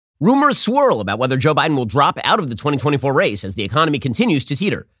Rumors swirl about whether Joe Biden will drop out of the 2024 race as the economy continues to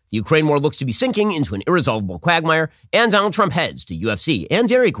teeter. The Ukraine war looks to be sinking into an irresolvable quagmire, and Donald Trump heads to UFC and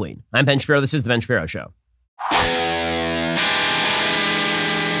Dairy Queen. I'm Ben Shapiro. This is The Ben Shapiro Show.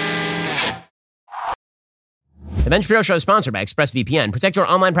 The Ben Shapiro Show is sponsored by ExpressVPN. Protect your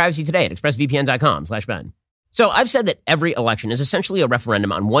online privacy today at expressvpn.com/Ben. So I've said that every election is essentially a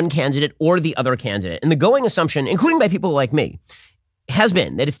referendum on one candidate or the other candidate. And the going assumption, including by people like me, has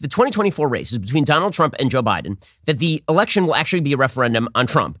been that if the 2024 race is between Donald Trump and Joe Biden, that the election will actually be a referendum on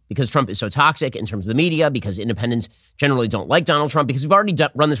Trump because Trump is so toxic in terms of the media, because independents generally don't like Donald Trump, because we've already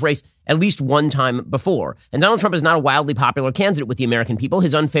run this race at least one time before. And Donald Trump is not a wildly popular candidate with the American people.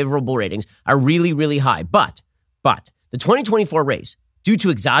 His unfavorable ratings are really, really high. But the 2024 race, due to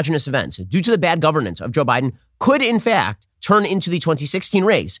exogenous events, due to the bad governance of Joe Biden, could in fact turn into the 2016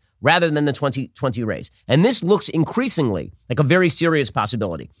 race rather than the 2020 race. And this looks increasingly like a very serious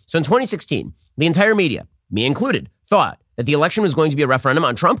possibility. So in 2016, the entire media, me included, thought that the election was going to be a referendum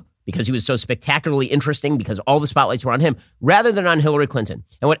on Trump because he was so spectacularly interesting, because all the spotlights were on him, rather than on Hillary Clinton.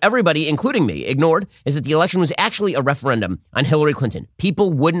 And what everybody, including me, ignored is that the election was actually a referendum on Hillary Clinton.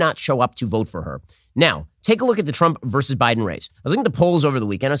 People would not show up to vote for her. Now, take a look at the Trump versus Biden race. I was looking at the polls over the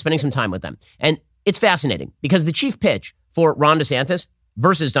weekend. I was spending some time with them. And it's fascinating because the chief pitch for Ron DeSantis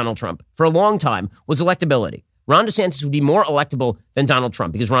versus Donald Trump for a long time was electability. Ron DeSantis would be more electable than Donald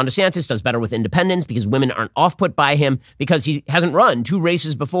Trump because Ron DeSantis does better with independents, because women aren't off-put by him, because he hasn't run two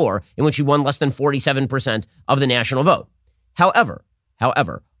races before in which he won less than 47% of the national vote. However,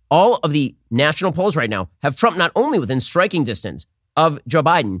 all of the national polls right now have Trump not only within striking distance of Joe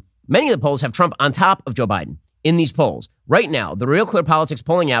Biden, many of the polls have Trump on top of Joe Biden in these polls. Right now, the Real Clear Politics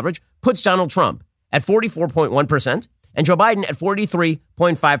polling average puts Donald Trump at 44.1%. and Joe Biden at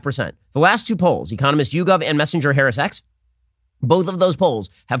 43.5%. The last two polls, Economist YouGov and Messenger Harris X, both of those polls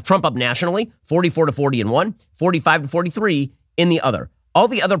have Trump up nationally, 44 to 40 in one, 45 to 43 in the other. All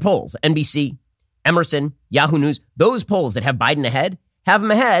the other polls, NBC, Emerson, Yahoo News, those polls that have Biden ahead, have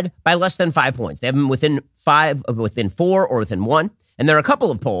him ahead by less than 5 points. They have him within 4, or within 1. And there are a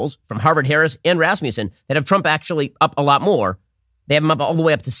couple of polls from Harvard Harris and Rasmussen that have Trump actually up a lot more. They have him up all the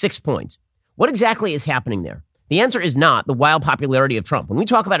way up to 6 points. What exactly is happening there? The answer is not the wild popularity of Trump. When we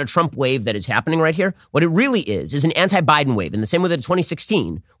talk about a Trump wave that is happening right here, what it really is an anti-Biden wave in the same way that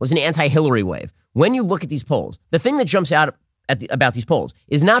 2016 was an anti-Hillary wave. When you look at these polls, the thing that jumps out about these polls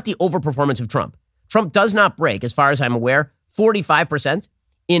is not the overperformance of Trump. Trump does not break, as far as I'm aware, 45%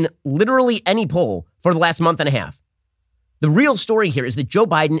 in literally any poll for the last month and a half. The real story here is that Joe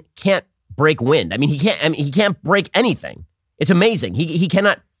Biden can't break wind. He can't break anything. It's amazing. He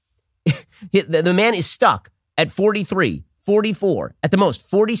cannot. The man is stuck at 43, 44, at the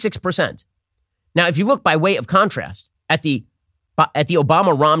most 46%. Now, if you look by way of contrast at the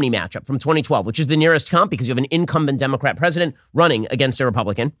Obama-Romney matchup from 2012, which is the nearest comp because you have an incumbent Democrat president running against a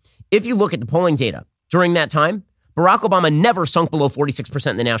Republican, if you look at the polling data during that time, Barack Obama never sunk below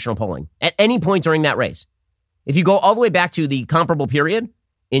 46% in the national polling at any point during that race. If you go all the way back to the comparable period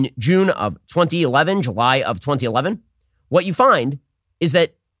in June of 2011, July of 2011, what you find is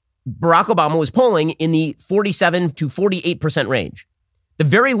that Barack Obama was polling in the 47 to 48% range. The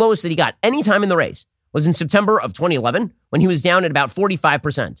very lowest that he got any time in the race was in September of 2011 when he was down at about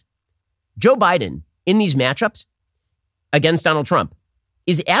 45%. Joe Biden in these matchups against Donald Trump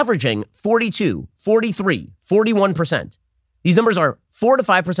is averaging 42, 43, 41%. These numbers are 4 to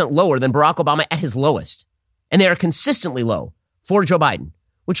 5% lower than Barack Obama at his lowest. And they are consistently low for Joe Biden,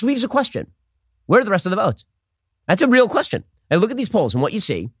 which leaves a question. Where are the rest of the votes? That's a real question. I look at these polls and what you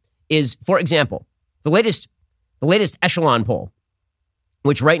see is, for example, the latest echelon poll,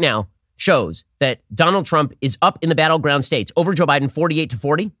 which right now shows that Donald Trump is up in the battleground states over Joe Biden 48 to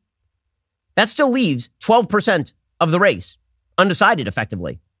 40. That still leaves 12% of the race undecided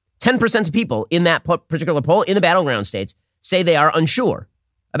effectively. 10% of people in that particular poll in the battleground states say they are unsure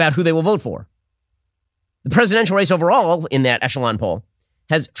about who they will vote for. The presidential race overall in that echelon poll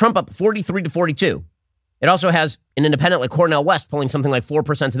has Trump up 43 to 42. It also has an independent like Cornel West pulling something like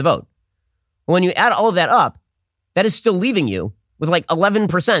 4% of the vote. When you add all of that up, that is still leaving you with like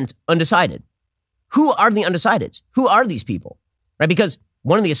 11% undecided. Who are the undecideds? Who are these people? Right? Because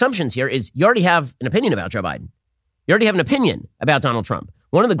one of the assumptions here is you already have an opinion about Joe Biden. You already have an opinion about Donald Trump.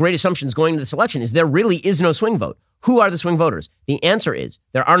 One of the great assumptions going into this election is there really is no swing vote. Who are the swing voters? The answer is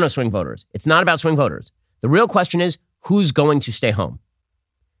there are no swing voters. It's not about swing voters. The real question is who's going to stay home?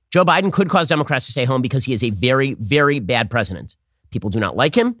 Joe Biden could cause Democrats to stay home because he is a very, very bad president. People do not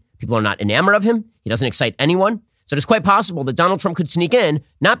like him. People are not enamored of him. He doesn't excite anyone. So it's quite possible that Donald Trump could sneak in,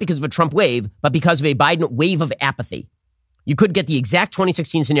 not because of a Trump wave, but because of a Biden wave of apathy. You could get the exact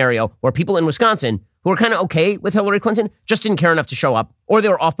 2016 scenario where people in Wisconsin who were kind of okay with Hillary Clinton just didn't care enough to show up, or they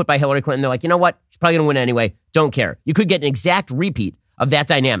were off put by Hillary Clinton. They're like, you know what? She's probably going to win anyway. Don't care. You could get an exact repeat of that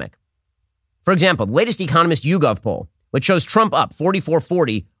dynamic. For example, the latest Economist YouGov poll, which shows Trump up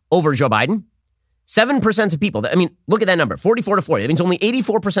 44-40 over Joe Biden, 7% of people, I mean, look at that number, 44-40. That means only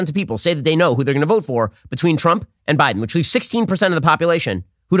 84% of people say that they know who they're going to vote for between Trump and Biden, which leaves 16% of the population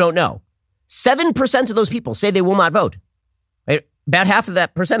who don't know. 7% of those people say they will not vote. Right? About half of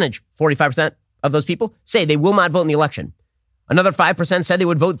that percentage, 45% of those people, say they will not vote in the election. Another 5% said they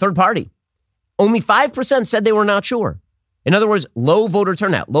would vote third party. Only 5% said they were not sure. In other words, low voter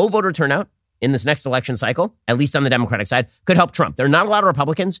turnout. Low voter turnout in this next election cycle, at least on the Democratic side, could help Trump. There are not a lot of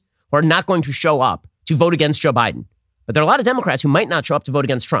Republicans who are not going to show up to vote against Joe Biden. But there are a lot of Democrats who might not show up to vote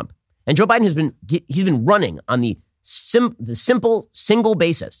against Trump. And Joe Biden he's been running on the simple, single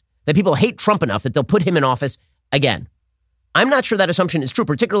basis that people hate Trump enough that they'll put him in office again. I'm not sure that assumption is true,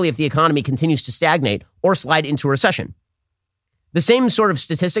 particularly if the economy continues to stagnate or slide into a recession. The same sort of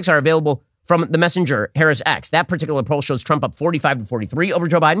statistics are available from the Messenger Harris X. That particular poll shows Trump up 45-43 over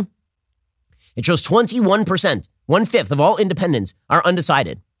Joe Biden. It shows 21%, 1/5 of all independents are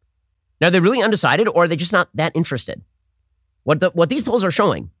undecided. Now, are they really undecided, or are they just not that interested? What these polls are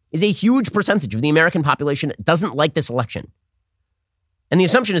showing is a huge percentage of the American population that doesn't like this election. And the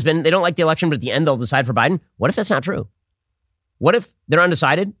assumption has been they don't like the election, but at the end they'll decide for Biden. What if that's not true? What if they're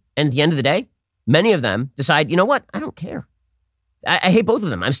undecided, and at the end of the day, many of them decide, you know what, I don't care. I hate both of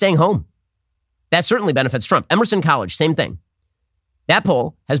them. I'm staying home. That certainly benefits Trump. Emerson College, same thing. That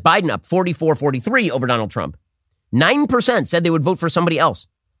poll has Biden up 44-43 over Donald Trump. 9% said they would vote for somebody else.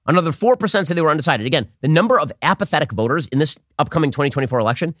 Another 4% said they were undecided. Again, the number of apathetic voters in this upcoming 2024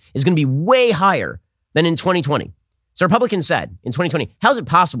 election is going to be way higher than in 2020. So Republicans said in 2020, how is it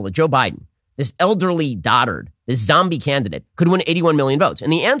possible that Joe Biden, this elderly dotard, this zombie candidate, could win 81 million votes?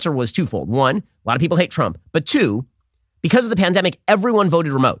 And the answer was twofold. One, a lot of people hate Trump. But two, because of the pandemic, everyone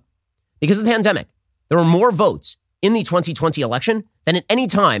voted remote. Because of the pandemic, there were more votes in the 2020 election than at any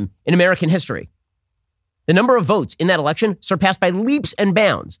time in American history. The number of votes in that election surpassed by leaps and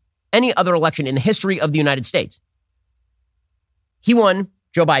bounds any other election in the history of the United States. He won,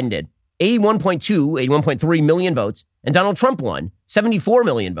 Joe Biden did, 81.3 million votes, and Donald Trump won 74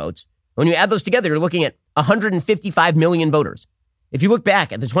 million votes. When you add those together, you're looking at 155 million voters. If you look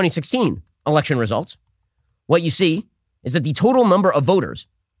back at the 2016 election results, what you see is that the total number of voters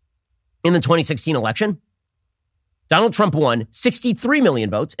in the 2016 election, Donald Trump won 63 million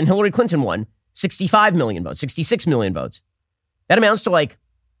votes and Hillary Clinton won 65 million votes, 66 million votes. That amounts to like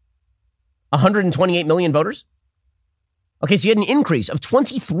 128 million voters. Okay, so you had an increase of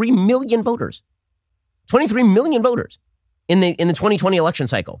 23 million voters. 23 million voters in the 2020 election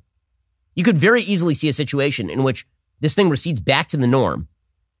cycle. You could very easily see a situation in which this thing recedes back to the norm.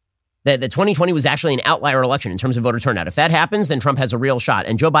 That 2020 was actually an outlier election in terms of voter turnout. If that happens, then Trump has a real shot.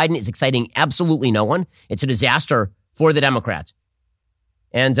 And Joe Biden is exciting absolutely no one. It's a disaster for the Democrats.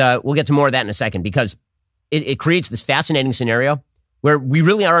 And we'll get to more of that in a second, because it creates this fascinating scenario where we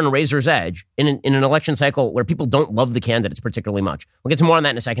really are on a razor's edge in an election cycle where people don't love the candidates particularly much. We'll get to more on that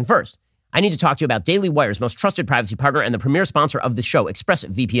in a second. First, I need to talk to you about Daily Wire's most trusted privacy partner and the premier sponsor of the show,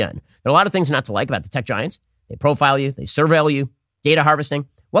 ExpressVPN. There are a lot of things not to like about the tech giants. They profile you, they surveil you, data harvesting.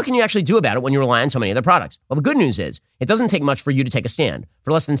 What can you actually do about it when you rely on so many of their products? Well, the good news is it doesn't take much for you to take a stand.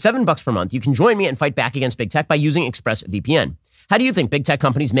 For less than $7 per month, you can join me and fight back against big tech by using ExpressVPN. How do you think big tech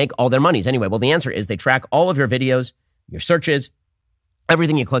companies make all their monies anyway? Well, the answer is they track all of your videos, your searches,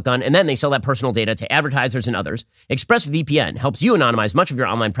 everything you click on, and then they sell that personal data to advertisers and others. ExpressVPN helps you anonymize much of your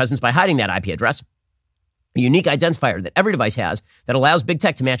online presence by hiding that IP address, a unique identifier that every device has that allows big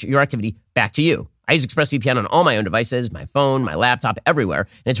tech to match your activity back to you. I use ExpressVPN on all my own devices, my phone, my laptop, everywhere,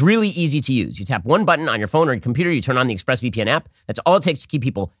 and it's really easy to use. You tap one button on your phone or your computer, you turn on the ExpressVPN app. That's all it takes to keep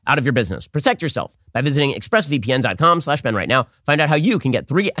people out of your business. Protect yourself by visiting expressvpn.com/Ben right now. Find out how you can get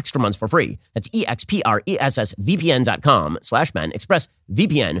 3 extra months for free. That's expressvpn.com/Ben,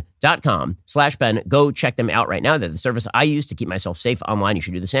 expressvpn.com/Ben. Go check them out right now. They're the service I use to keep myself safe online. You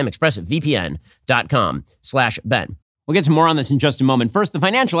should do the same. expressvpn.com/Ben. We'll get to more on this in just a moment. First, the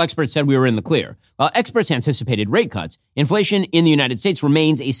financial experts said we were in the clear. While experts anticipated rate cuts, inflation in the United States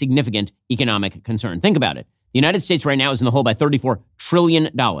remains a significant economic concern. Think about it. The United States right now is in the hole by $34 trillion.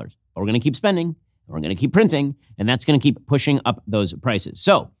 But we're going to keep spending, and we're going to keep printing, and that's going to keep pushing up those prices.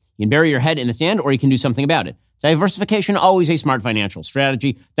 So you can bury your head in the sand, or you can do something about it. Diversification, always a smart financial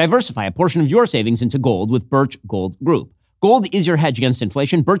strategy. Diversify a portion of your savings into gold with Birch Gold Group. Gold is your hedge against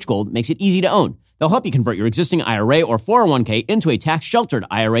inflation. Birch Gold makes it easy to own. They'll help you convert your existing IRA or 401k into a tax-sheltered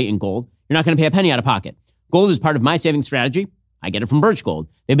IRA in gold. You're not going to pay a penny out of pocket. Gold is part of my savings strategy. I get it from Birch Gold.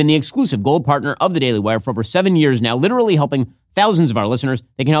 They've been the exclusive gold partner of the Daily Wire for over 7 years now, literally helping thousands of our listeners.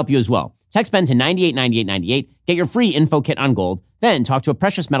 They can help you as well. Text BEN to 989898. Get your free info kit on gold. Then talk to a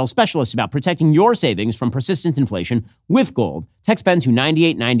precious metal specialist about protecting your savings from persistent inflation with gold. Text BEN to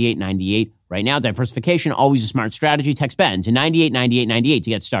 989898. Right now, diversification, always a smart strategy. Text BEN to 989898 to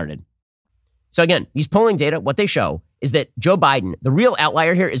get started. So again, these polling data, what they show is that Joe Biden, the real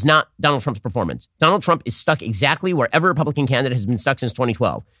outlier here is not Donald Trump's performance. Donald Trump is stuck exactly where every Republican candidate has been stuck since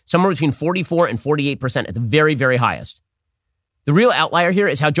 2012, somewhere between 44 and 48% at the very, very highest. The real outlier here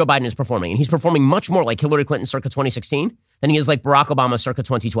is how Joe Biden is performing, and he's performing much more like Hillary Clinton circa 2016 than he is like Barack Obama circa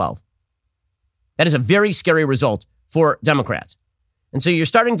 2012. That is a very scary result for Democrats. And so you're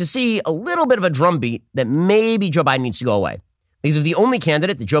starting to see a little bit of a drumbeat that maybe Joe Biden needs to go away. Because if the only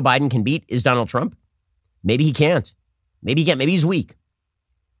candidate that Joe Biden can beat is Donald Trump, maybe he can't. Maybe he can't. Maybe he's weak.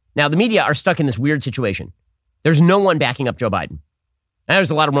 Now, the media are stuck in this weird situation. There's no one backing up Joe Biden. Now, there's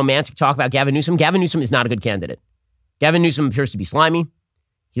a lot of romantic talk about Gavin Newsom. Gavin Newsom is not a good candidate. Gavin Newsom appears to be slimy.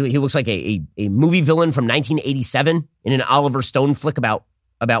 He looks like a movie villain from 1987 in an Oliver Stone flick about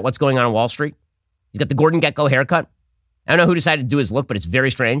what's going on Wall Street. He's got the Gordon Gekko haircut. I don't know who decided to do his look, but it's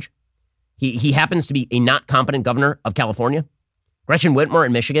very strange. He happens to be a not competent governor of California. Gretchen Whitmer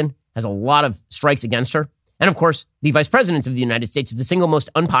in Michigan has a lot of strikes against her. And of course, the vice president of the United States is the single most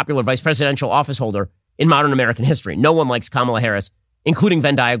unpopular vice presidential office holder in modern American history. No one likes Kamala Harris, including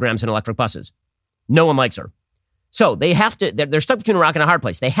Venn diagrams and electric buses. No one likes her. So they're stuck between a rock and a hard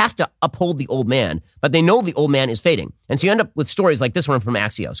place. They have to uphold the old man, but they know the old man is fading. And so you end up with stories like this one from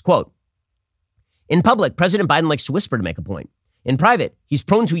Axios. Quote, in public, President Biden likes to whisper to make a point. In private, he's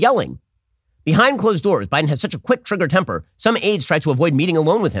prone to yelling. Behind closed doors, Biden has such a quick trigger temper, some aides try to avoid meeting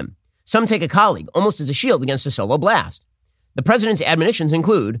alone with him. Some take a colleague, almost as a shield against a solo blast. The president's admonitions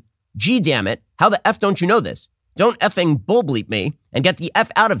include, gee, damn it, how the F don't you know this? Don't effing bull bleep me and get the F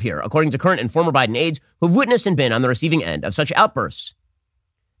out of here, according to current and former Biden aides who've witnessed and been on the receiving end of such outbursts.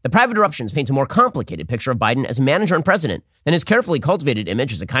 The private eruptions paint a more complicated picture of Biden as a manager and president than his carefully cultivated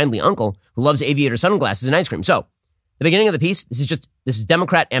image as a kindly uncle who loves aviator sunglasses and ice cream. So, the beginning of the piece, this is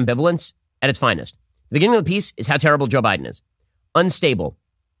Democrat ambivalence at its finest. The beginning of the piece is how terrible Joe Biden is. Unstable,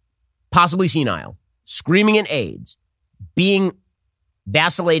 possibly senile, screaming at aides, being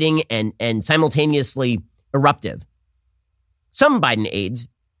vacillating and simultaneously eruptive. Some Biden aides,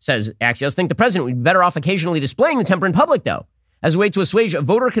 says Axios, think the president would be better off occasionally displaying the temper in public, though, as a way to assuage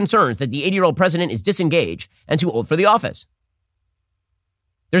voter concerns that the 80-year-old president is disengaged and too old for the office.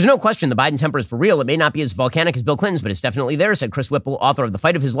 There's no question the Biden temper is for real. It may not be as volcanic as Bill Clinton's, but it's definitely there, said Chris Whipple, author of The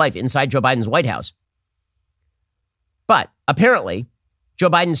Fight of His Life Inside Joe Biden's White House. But apparently, Joe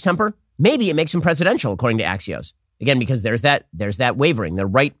Biden's temper, maybe it makes him presidential, according to Axios. Again, because there's that wavering.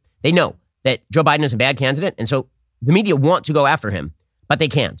 They know that Joe Biden is a bad candidate, and so the media want to go after him, but they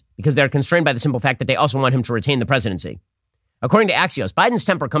can't because they're constrained by the simple fact that they also want him to retain the presidency. According to Axios, Biden's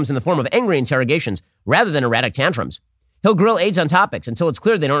temper comes in the form of angry interrogations rather than erratic tantrums. He'll grill aides on topics until it's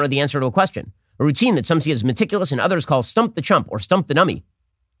clear they don't know the answer to a question, a routine that some see as meticulous and others call stump the chump or stump the dummy.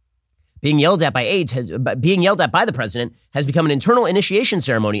 Being yelled at by the president has become an internal initiation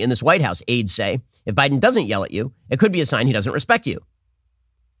ceremony in this White House, aides say. If Biden doesn't yell at you, it could be a sign he doesn't respect you.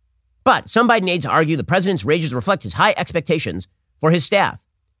 But some Biden aides argue the president's rages reflect his high expectations for his staff.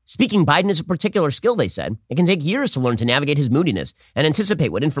 Speaking Biden is a particular skill, they said. It can take years to learn to navigate his moodiness and anticipate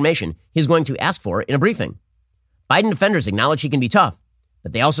what information he's going to ask for in a briefing. Biden defenders acknowledge he can be tough,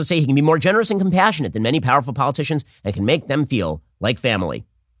 but they also say he can be more generous and compassionate than many powerful politicians and can make them feel like family.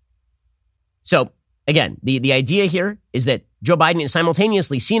 So, again, the idea here is that Joe Biden is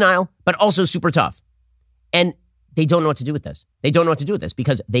simultaneously senile, but also super tough. And they don't know what to do with this. They don't know what to do with this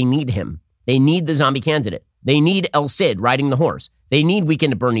because they need him. They need the zombie candidate. They need El Cid riding the horse. They need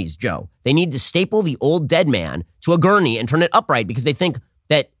Weekend at Bernie's Joe. They need to staple the old dead man to a gurney and turn it upright because they think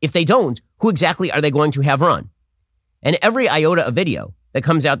that if they don't, who exactly are they going to have run? And every iota of video that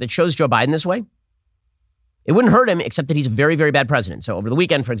comes out that shows Joe Biden this way, it wouldn't hurt him except that he's a very, very bad president. So over the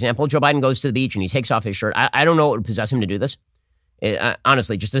weekend, for example, Joe Biden goes to the beach and he takes off his shirt. I don't know what would possess him to do this.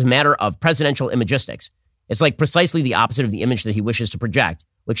 Honestly, just as a matter of presidential imagistics. It's like precisely the opposite of the image that he wishes to project,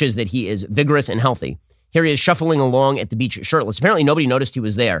 which is that he is vigorous and healthy. Here he is shuffling along at the beach shirtless. Apparently nobody noticed he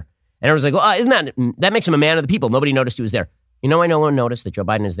was there. And everyone's like, well, that makes him a man of the people. Nobody noticed he was there. You know why no one noticed that Joe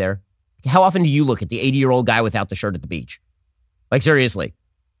Biden is there? How often do you look at the 80-year-old guy without the shirt at the beach? Like, seriously.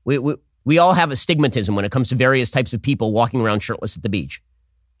 We all have astigmatism when it comes to various types of people walking around shirtless at the beach.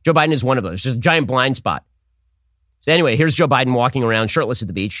 Joe Biden is one of those. Just a giant blind spot. So anyway, here's Joe Biden walking around shirtless at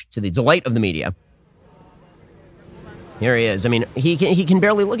the beach to the delight of the media. Here he is. I mean, he can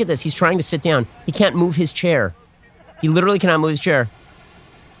barely look at this. He's trying to sit down. He can't move his chair. He literally cannot move his chair.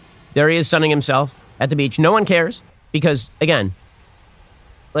 There he is sunning himself at the beach. No one cares because, again,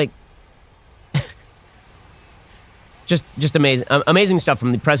 like, just amazing stuff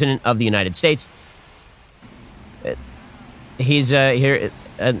from the President of the United States. He's here.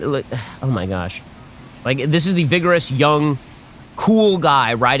 Oh, my gosh. Like, this is the vigorous, young, cool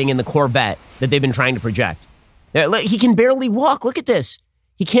guy riding in the Corvette that they've been trying to project. He can barely walk. Look at this.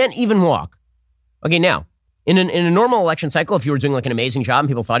 He can't even walk. Okay, now, in a normal election cycle, if you were doing like an amazing job and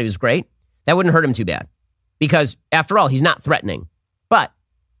people thought he was great, that wouldn't hurt him too bad. Because, after all, he's not threatening. But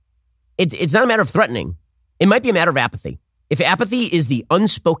it's not a matter of threatening. It might be a matter of apathy. If apathy is the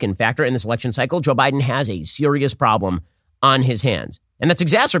unspoken factor in this election cycle, Joe Biden has a serious problem on his hands. And that's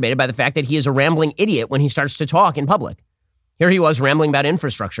exacerbated by the fact that he is a rambling idiot when he starts to talk in public. Here he was rambling about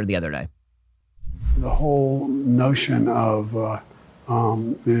infrastructure the other day. The whole notion of,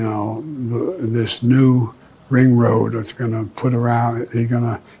 this new ring road that's going to put around, you're going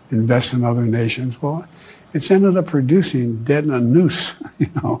to invest in other nations. Well, it's ended up producing dead in a noose.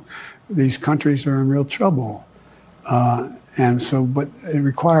 These countries are in real trouble. But it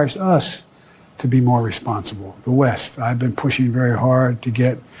requires us to be more responsible. The West, I've been pushing very hard to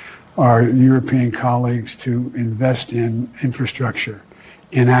get our European colleagues to invest in infrastructure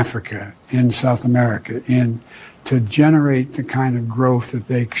in Africa, in South America, to generate the kind of growth that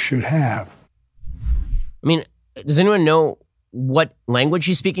they should have. I mean, does anyone know what language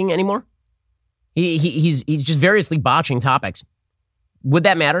he's speaking anymore? He's just variously botching topics. Would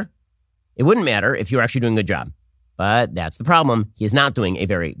that matter? It wouldn't matter if you were actually doing a good job. But that's the problem. He is not doing a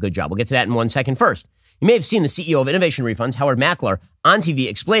very good job. We'll get to that in 1 second. First, you may have seen the CEO of Innovation Refunds, Howard Mackler, on TV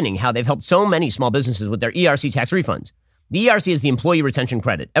explaining how they've helped so many small businesses with their ERC tax refunds. The ERC is the Employee Retention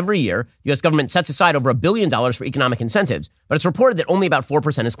Credit. Every year, the U.S. government sets aside over $1 billion for economic incentives, but it's reported that only about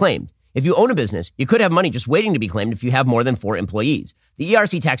 4% is claimed. If you own a business, you could have money just waiting to be claimed if you have more than 4 employees. The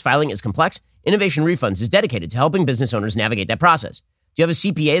ERC tax filing is complex. Innovation Refunds is dedicated to helping business owners navigate that process. Do you have a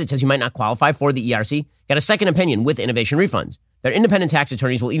CPA that says you might not qualify for the ERC? Get a second opinion with Innovation Refunds. Their independent tax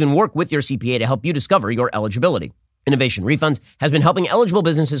attorneys will even work with your CPA to help you discover your eligibility. Innovation Refunds has been helping eligible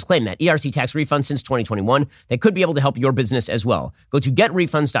businesses claim that ERC tax refund since 2021. They could be able to help your business as well. Go to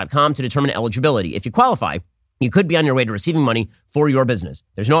getrefunds.com to determine eligibility. If you qualify, you could be on your way to receiving money for your business.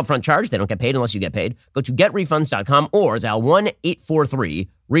 There's no upfront charge. They don't get paid unless you get paid. Go to getrefunds.com or dial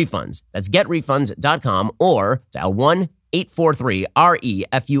 1-843-REFUNDS. That's getrefunds.com or dial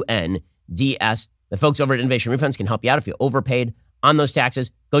 1-843-REFUNDS. The folks over at Innovation Refunds can help you out if you overpaid on those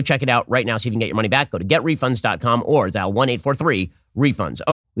taxes. Go check it out right now. See if you can get your money back. Go to getrefunds.com or dial 1-843-REFUNDS.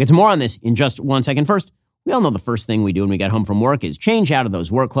 Oh, we'll get to more on this in just 1 second. First, we all know the first thing we do when we get home from work is change out of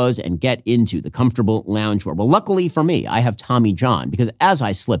those work clothes and get into the comfortable loungewear. Well, luckily for me, I have Tommy John, because as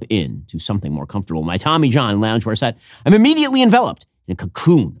I slip into something more comfortable, my Tommy John loungewear set, I'm immediately enveloped in a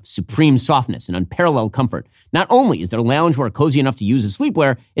cocoon of supreme softness and unparalleled comfort. Not only is their loungewear cozy enough to use as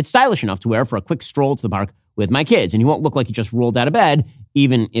sleepwear, it's stylish enough to wear for a quick stroll to the park with my kids, and you won't look like you just rolled out of bed,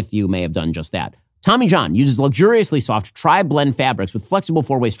 even if you may have done just that. Tommy John uses luxuriously soft tri-blend fabrics with flexible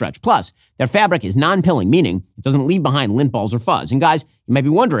 4-way stretch. Plus, their fabric is non-pilling, meaning it doesn't leave behind lint balls or fuzz. And guys, you might be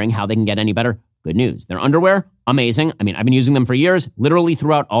wondering how they can get any better. Good news. Their underwear, amazing. I mean, I've been using them for years, literally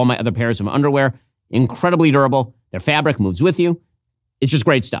throughout all my other pairs of underwear. Incredibly durable. Their fabric moves with you. It's just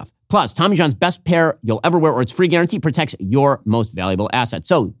great stuff. Plus, Tommy John's best pair you'll ever wear or its free guarantee protects your most valuable asset.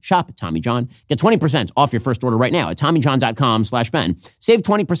 So shop Tommy John. Get 20% off your first order right now at TommyJohn.com/Ben. Save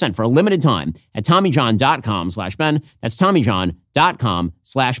 20% for a limited time at TommyJohn.com/Ben. That's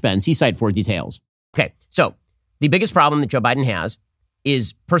TommyJohn.com/Ben. See site for details. Okay, so the biggest problem that Joe Biden has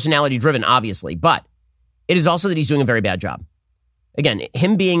is personality driven, obviously, but it is also that he's doing a very bad job. Again,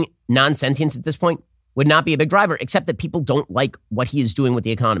 him being non-sentient at this point would not be a big driver, except that people don't like what he is doing with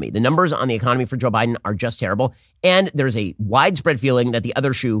the economy. The numbers on the economy for Joe Biden are just terrible, and there's a widespread feeling that the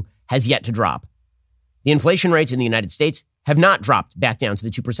other shoe has yet to drop. The inflation rates in the United States have not dropped back down to the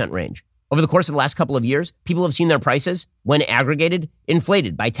 2% range. Over the course of the last couple of years, people have seen their prices, when aggregated,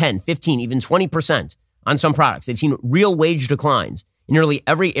 inflated by 10, 15, even 20% on some products. They've seen real wage declines in nearly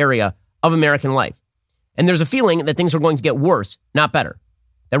every area of American life. And there's a feeling that things are going to get worse, not better.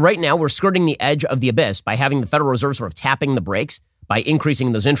 That right now we're skirting the edge of the abyss by having the Federal Reserve sort of tapping the brakes by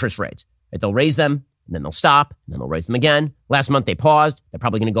increasing those interest rates. Right? They'll raise them, and then they'll stop, and then they'll raise them again. Last month they paused. They're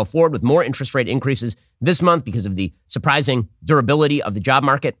probably going to go forward with more interest rate increases this month because of the surprising durability of the job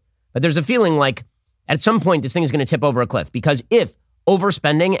market. But there's a feeling like at some point this thing is going to tip over a cliff, because if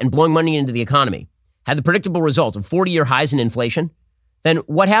overspending and blowing money into the economy had the predictable result of 40-year highs in inflation, then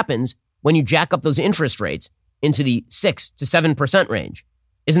what happens when you jack up those interest rates into the 6 to 7% range.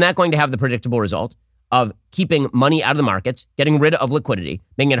 Isn't that going to have the predictable result of keeping money out of the markets, getting rid of liquidity,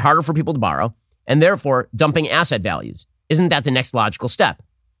 making it harder for people to borrow, and therefore dumping asset values? Isn't that the next logical step?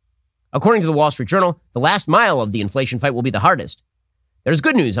 According to the Wall Street Journal, the last mile of the inflation fight will be the hardest. There's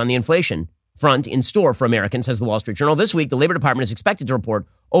good news on the inflation front in store for Americans, says the Wall Street Journal. This week, the Labor Department is expected to report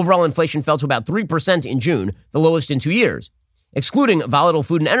overall inflation fell to about 3% in June, the lowest in 2 years. Excluding volatile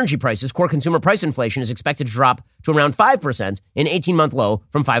food and energy prices, core consumer price inflation is expected to drop to around 5%, an 18-month low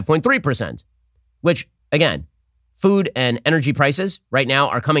from 5.3%, which, again, food and energy prices right now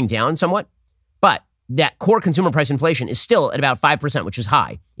are coming down somewhat, but that core consumer price inflation is still at about 5%, which is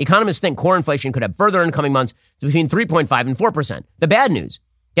high. Economists think core inflation could have further in coming months to between 3.5 and 4%. The bad news,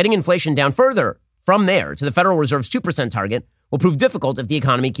 getting inflation down further from there to the Federal Reserve's 2% target will prove difficult if the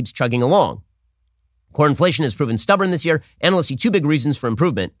economy keeps chugging along. Core inflation has proven stubborn this year. Analysts see two big reasons for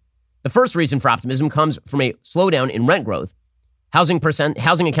improvement. The first reason for optimism comes from a slowdown in rent growth. Housing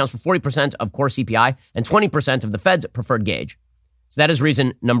accounts for 40% of core CPI and 20% of the Fed's preferred gauge. So that is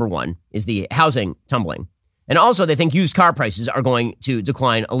reason number one, is the housing tumbling. And also they think used car prices are going to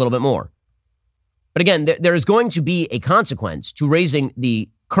decline a little bit more. But again, there is going to be a consequence to raising the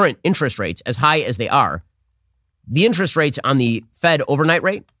current interest rates as high as they are. The interest rates on the Fed overnight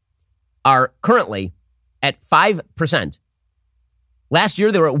rate are currently at 5%. Last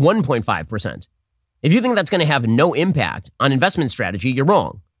year, they were at 1.5%. If you think that's going to have no impact on investment strategy, you're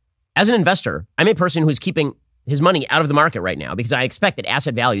wrong. As an investor, I'm a person who's keeping his money out of the market right now because I expect that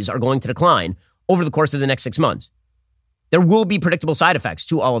asset values are going to decline over the course of the next 6 months. There will be predictable side effects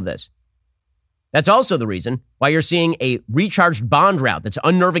to all of this. That's also the reason why you're seeing a recharged bond rout that's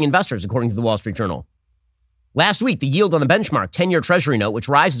unnerving investors, according to the Wall Street Journal. Last week, the yield on the benchmark 10-year Treasury note, which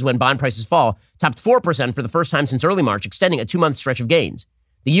rises when bond prices fall, topped 4% for the first time since early March, extending a 2-month stretch of gains.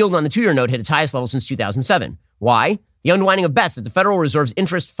 The yield on the 2-year note hit its highest level since 2007. Why? The unwinding of bets that the Federal Reserve's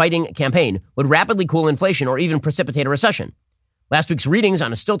interest-fighting campaign would rapidly cool inflation or even precipitate a recession. Last week's readings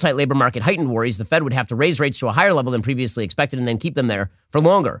on a still tight labor market heightened worries the Fed would have to raise rates to a higher level than previously expected and then keep them there for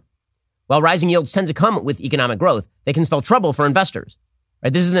longer. While rising yields tend to come with economic growth, they can spell trouble for investors.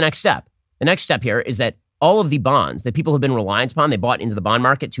 Right? This is the next step. The next step here is that all of the bonds that people have been reliant upon, they bought into the bond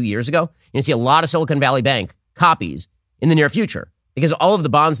market 2 years ago. You're going to see a lot of Silicon Valley Bank copies in the near future because all of the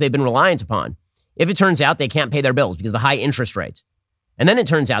bonds they've been reliant upon, if it turns out they can't pay their bills because of the high interest rates, and then it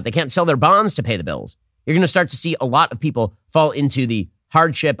turns out they can't sell their bonds to pay the bills, you're going to start to see a lot of people fall into the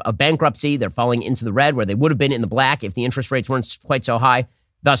hardship of bankruptcy. They're falling into the red where they would have been in the black if the interest rates weren't quite so high,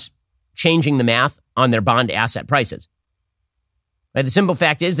 thus changing the math on their bond asset prices. Right? The simple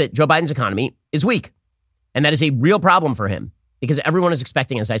fact is that Joe Biden's economy is weak. And that is a real problem for him because everyone is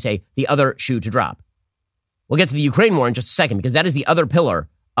expecting, as I say, the other shoe to drop. We'll get to the Ukraine war in just a second because that is the other pillar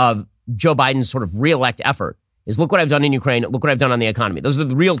of Joe Biden's sort of reelect effort is look what I've done in Ukraine, look what I've done on the economy. Those are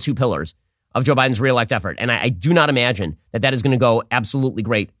the real two pillars of Joe Biden's reelect effort. And I do not imagine that that is going to go absolutely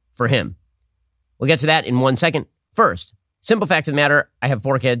great for him. We'll get to that in 1 second. First, simple fact of the matter, I have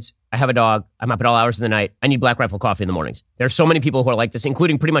 4 kids. I have a dog. I'm up at all hours of the night. I need Black Rifle coffee in the mornings. There's so many people who are like this,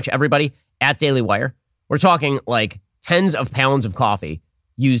 including pretty much everybody at Daily Wire. We're talking like tens of pounds of coffee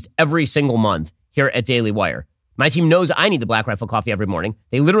used every single month here at Daily Wire. My team knows I need the Black Rifle coffee every morning.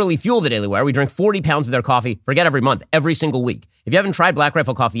 They literally fuel the Daily Wire. We drink 40 pounds of their coffee, forget every month, every single week. If you haven't tried Black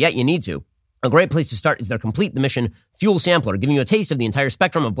Rifle coffee yet, you need to. A great place to start is their Complete the Mission Fuel Sampler, giving you a taste of the entire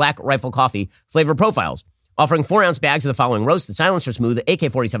spectrum of Black Rifle coffee flavor profiles. Offering 4-ounce bags of the following roast, the Silencer Smooth, the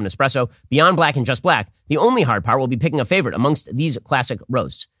AK-47 Espresso, Beyond Black, and Just Black. The only hard part will be picking a favorite amongst these classic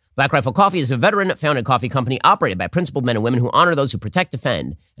roasts. Black Rifle Coffee is a veteran-founded coffee company operated by principled men and women who honor those who protect,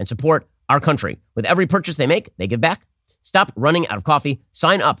 defend, and support our country. With every purchase they make, they give back. Stop running out of coffee.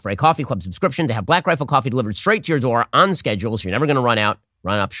 Sign up for a coffee club subscription to have Black Rifle Coffee delivered straight to your door on schedule, so you're never going to run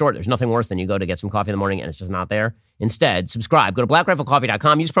up short. There's nothing worse than you go to get some coffee in the morning and it's just not there. Instead, subscribe. Go to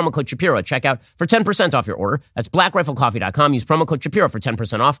blackriflecoffee.com. Use promo code Shapiro at checkout for 10% off your order. That's blackriflecoffee.com. Use promo code Shapiro for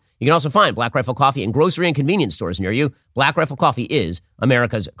 10% off. You can also find Black Rifle Coffee in grocery and convenience stores near you. Black Rifle Coffee is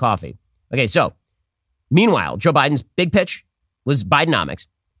America's coffee. Okay, so meanwhile, Joe Biden's big pitch was Bidenomics.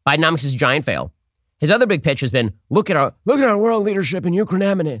 Bidenomics is a giant fail. His other big pitch has been, look at our world leadership in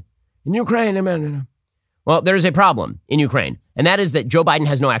Ukraine. Well, there is a problem in Ukraine, and that is that Joe Biden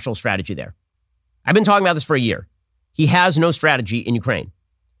has no actual strategy there. I've been talking about this for a year. He has no strategy in Ukraine.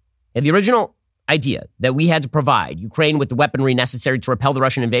 And the original idea that we had to provide Ukraine with the weaponry necessary to repel the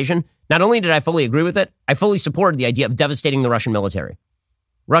Russian invasion, not only did I fully agree with it, I fully supported the idea of devastating the Russian military.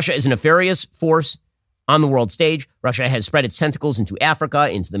 Russia is a nefarious force on the world stage. Russia has spread its tentacles into Africa,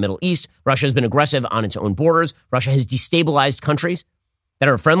 into the Middle East. Russia has been aggressive on its own borders. Russia has destabilized countries. that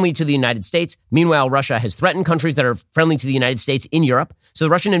are friendly to the United States. Meanwhile, Russia has threatened countries that are friendly to the United States in Europe. So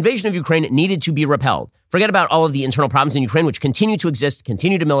the Russian invasion of Ukraine needed to be repelled. Forget about all of the internal problems in Ukraine, which continue to exist,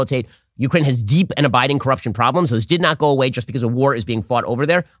 continue to militate. Ukraine has deep and abiding corruption problems. Those did not go away just because a war is being fought over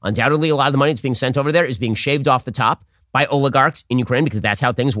there. Undoubtedly, a lot of the money that's being sent over there is being shaved off the top by oligarchs in Ukraine because that's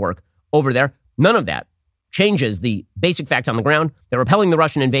how things work over there. None of that changes the basic fact on the ground that repelling the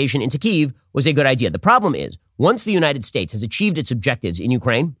Russian invasion into Kyiv was a good idea. The problem is, once the United States has achieved its objectives in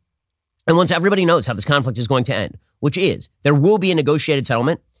Ukraine, and once everybody knows how this conflict is going to end, which is there will be a negotiated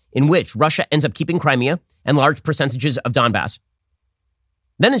settlement in which Russia ends up keeping Crimea and large percentages of Donbass,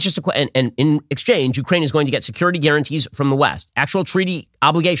 then it's just and in exchange, Ukraine is going to get security guarantees from the West, actual treaty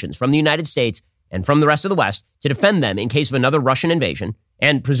obligations from the United States and from the rest of the West to defend them in case of another Russian invasion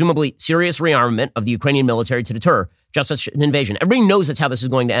and presumably serious rearmament of the Ukrainian military to deter just such an invasion. Everybody knows that's how this is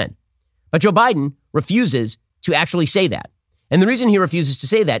going to end. But Joe Biden refuses to actually say that. And the reason he refuses to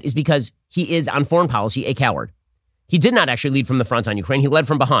say that is because he is on foreign policy a coward. He did not actually lead from the front on Ukraine. He led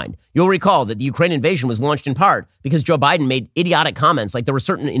from behind. You'll recall that the Ukraine invasion was launched in part because Joe Biden made idiotic comments like there were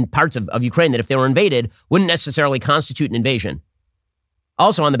certain in parts of Ukraine that if they were invaded wouldn't necessarily constitute an invasion.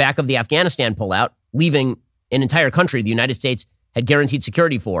 Also on the back of the Afghanistan pullout, leaving an entire country the United States had guaranteed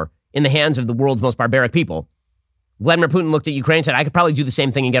security for in the hands of the world's most barbaric people. Vladimir Putin looked at Ukraine and said, I could probably do the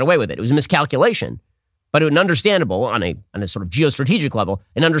same thing and get away with it. It was a miscalculation, but an understandable, on a sort of geostrategic level,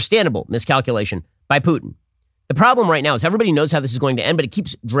 an understandable miscalculation by Putin. The problem right now is everybody knows how this is going to end, but it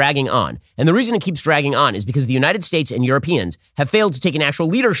keeps dragging on. And the reason it keeps dragging on is because the United States and Europeans have failed to take an actual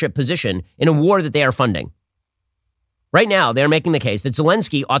leadership position in a war that they are funding. Right now, they're making the case that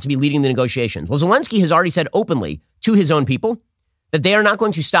Zelensky ought to be leading the negotiations. Well, Zelensky has already said openly to his own people that they are not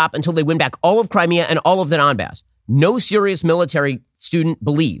going to stop until they win back all of Crimea and all of the Donbass. No serious military student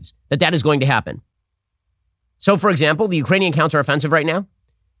believes that that is going to happen. So, for example, the Ukrainian counteroffensive right now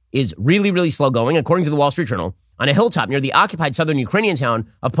is really, really slow going. According to the Wall Street Journal, on a hilltop near the occupied southern Ukrainian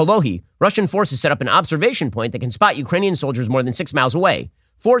town of Polohi, Russian forces set up an observation point that can spot Ukrainian soldiers more than 6 miles away.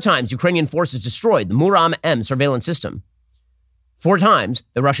 4 times, Ukrainian forces destroyed the Muram-M surveillance system. 4 times,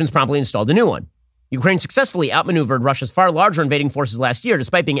 the Russians promptly installed a new one. Ukraine successfully outmaneuvered Russia's far larger invading forces last year,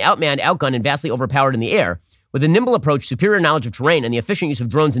 despite being outmanned, outgunned, and vastly overpowered in the air. With a nimble approach, superior knowledge of terrain, and the efficient use of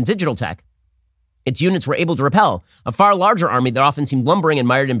drones and digital tech, its units were able to repel a far larger army that often seemed lumbering and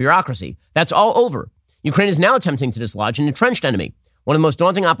mired in bureaucracy. That's all over. Ukraine is now attempting to dislodge an entrenched enemy, one of the most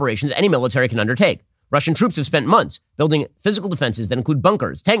daunting operations any military can undertake. Russian troops have spent months building physical defenses that include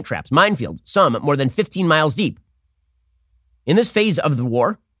bunkers, tank traps, minefields, some more than 15 miles deep. In this phase of the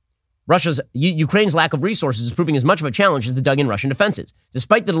war, Ukraine's lack of resources is proving as much of a challenge as the dug-in Russian defenses.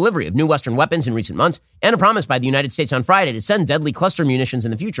 Despite the delivery of new Western weapons in recent months and a promise by the United States on Friday to send deadly cluster munitions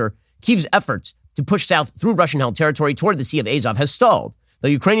in the future, Kyiv's efforts to push south through Russian-held territory toward the Sea of Azov has stalled. Though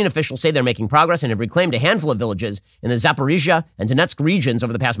Ukrainian officials say they're making progress and have reclaimed a handful of villages in the Zaporizhia and Donetsk regions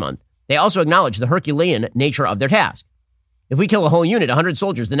over the past month, they also acknowledge the Herculean nature of their task. If we kill a whole unit, 100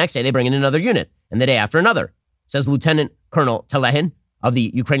 soldiers, the next day they bring in another unit, and the day after another, says Lieutenant Colonel Telehin of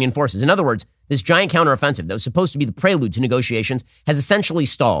the Ukrainian forces. In other words, this giant counteroffensive that was supposed to be the prelude to negotiations has essentially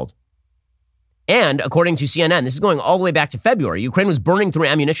stalled. And according to CNN, this is going all the way back to February. Ukraine was burning through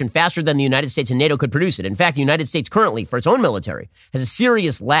ammunition faster than the United States and NATO could produce it. In fact, the United States currently, for its own military, has a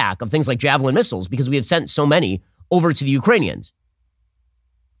serious lack of things like Javelin missiles because we have sent so many over to the Ukrainians.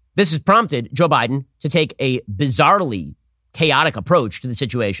 This has prompted Joe Biden to take a bizarrely chaotic approach to the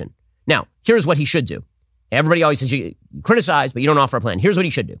situation. Now, here's what he should do. Everybody always says you criticize, but you don't offer a plan. Here's what he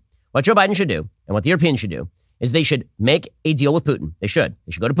should do. What Joe Biden should do, and what the Europeans should do, is they should make a deal with Putin. They should.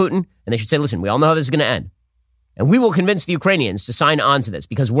 They should go to Putin, and they should say, listen, we all know how this is going to end. And we will convince the Ukrainians to sign on to this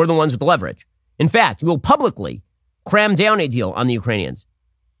because we're the ones with the leverage. In fact, we will publicly cram down a deal on the Ukrainians.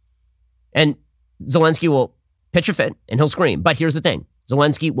 And Zelensky will pitch a fit, and he'll scream. But here's the thing.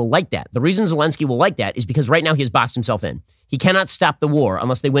 Zelensky will like that. The reason Zelensky will like that is because right now he has boxed himself in. He cannot stop the war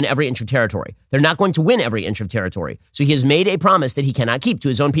unless they win every inch of territory. They're not going to win every inch of territory. So he has made a promise that he cannot keep to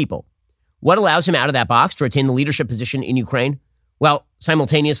his own people. What allows him out of that box to retain the leadership position in Ukraine? Well,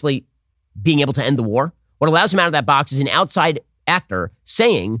 simultaneously being able to end the war. What allows him out of that box is an outside actor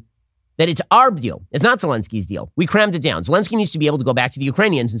saying that it's our deal. It's not Zelensky's deal. We crammed it down. Zelensky needs to be able to go back to the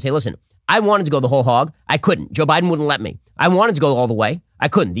Ukrainians and say, listen, I wanted to go the whole hog. I couldn't. Joe Biden wouldn't let me. I wanted to go all the way. I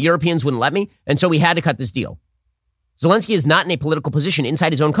couldn't. The Europeans wouldn't let me. And so we had to cut this deal. Zelensky is not in a political position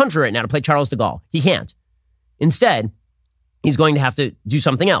inside his own country right now to play Charles de Gaulle. He can't. Instead, he's going to have to do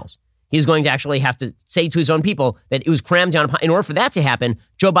something else. He's going to actually have to say to his own people that it was crammed down. In order for that to happen,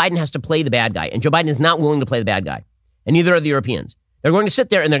 Joe Biden has to play the bad guy. And Joe Biden is not willing to play the bad guy. And neither are the Europeans. They're going to sit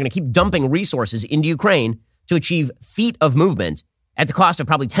there and they're going to keep dumping resources into Ukraine to achieve feet of movement at the cost of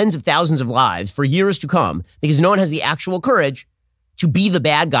probably tens of thousands of lives for years to come, because no one has the actual courage to be the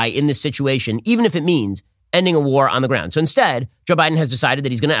bad guy in this situation, even if it means ending a war on the ground. So instead, Joe Biden has decided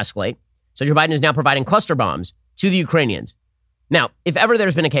that he's going to escalate. So Joe Biden is now providing cluster bombs to the Ukrainians. Now, if ever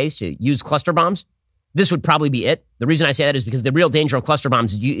there's been a case to use cluster bombs, this would probably be it. The reason I say that is because the real danger of cluster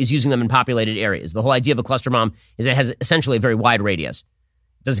bombs is using them in populated areas. The whole idea of a cluster bomb is that it has essentially a very wide radius.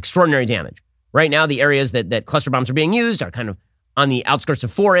 It does extraordinary damage. Right now, the areas that cluster bombs are being used are kind of on the outskirts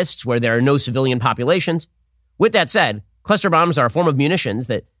of forests where there are no civilian populations. With that said, cluster bombs are a form of munitions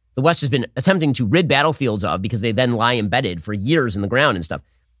that the West has been attempting to rid battlefields of because they then lie embedded for years in the ground and stuff.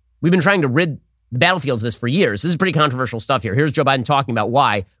 We've been trying to rid the battlefields of this for years. This is pretty controversial stuff here. Here's Joe Biden talking about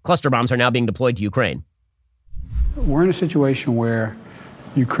why cluster bombs are now being deployed to Ukraine. We're in a situation where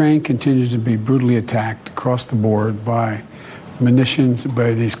Ukraine continues to be brutally attacked across the board by munitions,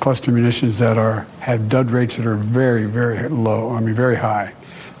 by these cluster munitions that have dud rates that are very, very low, very high,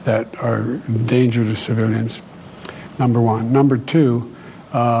 that are danger to civilians, number one. Number two,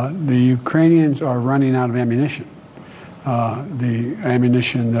 the Ukrainians are running out of ammunition. The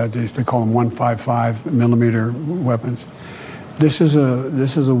ammunition that they call them 155 millimeter weapons. This is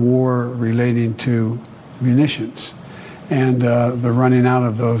a war relating to munitions, and they're running out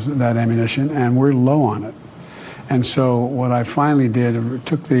of that ammunition, and we're low on it. And so what I finally did,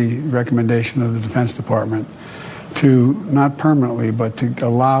 took the recommendation of the Defense Department to not permanently, but to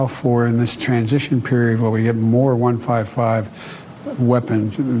allow for in this transition period where we get more 155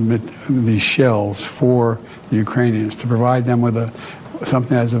 weapons, these shells for the Ukrainians, to provide them with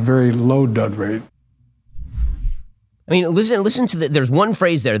something that has a very low dud rate. I mean, listen to there's one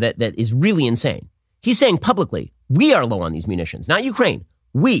phrase there that is really insane. He's saying publicly, we are low on these munitions, not Ukraine.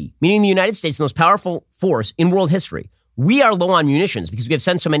 We, meaning the United States, the most powerful force in world history, we are low on munitions because we have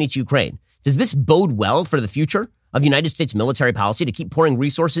sent so many to Ukraine. Does this bode well for the future of United States military policy to keep pouring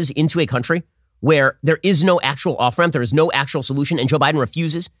resources into a country where there is no actual off-ramp, there is no actual solution, and Joe Biden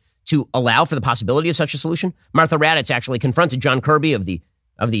refuses to allow for the possibility of such a solution? Martha Raddatz actually confronted John Kirby of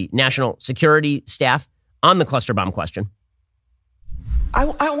the National Security Staff on the cluster bomb question. I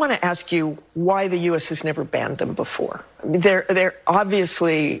want to ask you why the U.S. has never banned them before. I mean, they're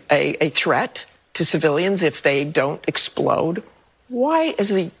obviously a threat to civilians if they don't explode. Why is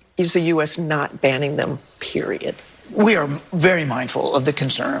the U.S. not banning them, period? We are very mindful of the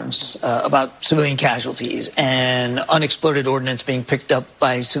concerns about civilian casualties and unexploded ordnance being picked up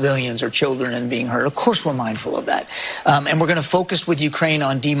by civilians or children and being hurt. Of course, we're mindful of that. And we're going to focus with Ukraine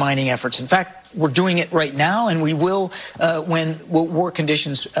on demining efforts. In fact, we're doing it right now, and we will when war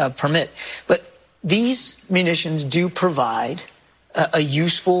conditions permit. But these munitions do provide a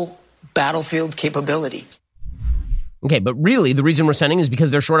useful battlefield capability. Okay, but really the reason we're sending is because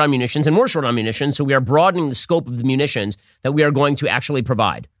they're short on munitions and we're short on munitions, so we are broadening the scope of the munitions that we are going to actually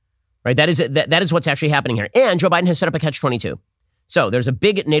provide. Right? That is what's actually happening here. And Joe Biden has set up a catch-22. So there's a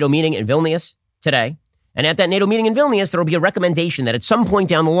big NATO meeting in Vilnius today. And at that NATO meeting in Vilnius, there will be a recommendation that at some point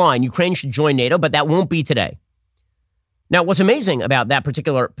down the line, Ukraine should join NATO, but that won't be today. Now, what's amazing about that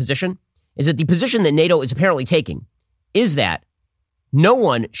particular position is that the position that NATO is apparently taking is that no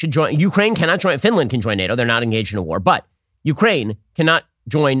one should join. Ukraine cannot join. Finland can join NATO. They're not engaged in a war. But Ukraine cannot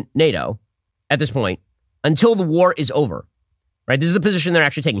join NATO at this point until the war is over. Right? This is the position they're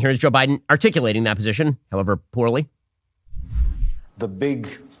actually taking. Here's Joe Biden articulating that position, however poorly. The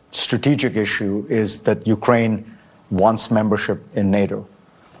big strategic issue is that Ukraine wants membership in NATO.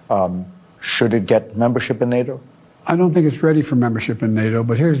 Should it get membership in NATO? I don't think it's ready for membership in NATO,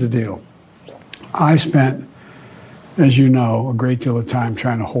 but here's the deal. I spent, as you know, a great deal of time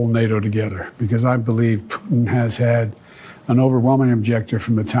trying to hold NATO together because I believe Putin has had an overwhelming objective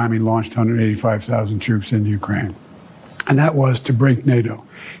from the time he launched 185,000 troops in Ukraine. And that was to break NATO.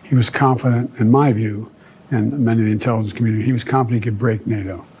 He was confident, in my view, and many of the intelligence community, he was confident he could break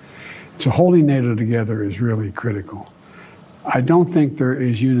NATO. So holding NATO together is really critical. I don't think there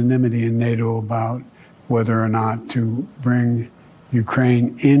is unanimity in NATO about whether or not to bring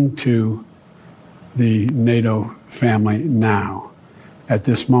Ukraine into the NATO family now, at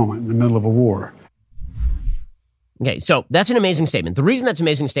this moment, in the middle of a war. Okay, so that's an amazing statement. The reason that's an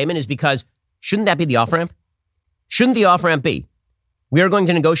amazing statement is because shouldn't that be the off-ramp? Shouldn't the off-ramp be, we are going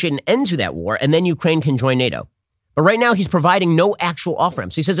to negotiate an end to that war, and then Ukraine can join NATO? But right now, he's providing no actual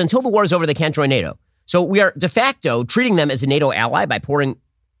off-ramp. So he says until the war is over, they can't join NATO. So we are de facto treating them as a NATO ally by pouring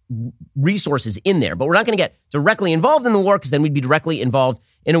resources in there. But we're not going to get directly involved in the war because then we'd be directly involved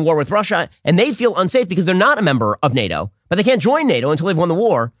in a war with Russia. And they feel unsafe because they're not a member of NATO. But they can't join NATO until they've won the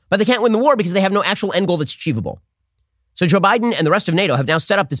war. But they can't win the war because they have no actual end goal that's achievable. So Joe Biden and the rest of NATO have now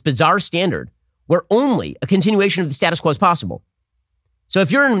set up this bizarre standard where only a continuation of the status quo is possible. So if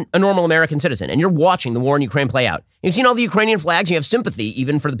you're a normal American citizen and you're watching the war in Ukraine play out, you've seen all the Ukrainian flags, you have sympathy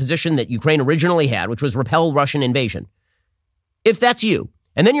even for the position that Ukraine originally had, which was repel Russian invasion. If that's you,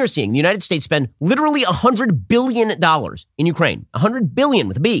 and then you're seeing the United States spend literally $100 billion in Ukraine, $100 billion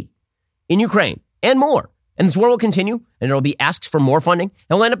with a B, in Ukraine, and more. And this war will continue, and there will be asks for more funding.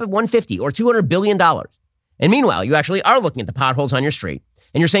 It'll end up at $150 or $200 billion. And meanwhile, you actually are looking at the potholes on your street,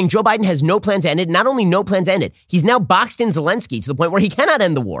 and you're saying Joe Biden has no plan to end it. Not only no plan to end it, he's now boxed in Zelensky to the point where he cannot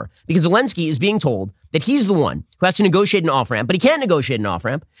end the war because Zelensky is being told that he's the one who has to negotiate an off-ramp, but he can't negotiate an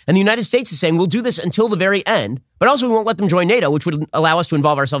off-ramp. And the United States is saying, we'll do this until the very end, but also we won't let them join NATO, which would allow us to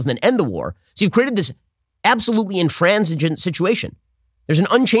involve ourselves and then end the war. So you've created this absolutely intransigent situation. There's an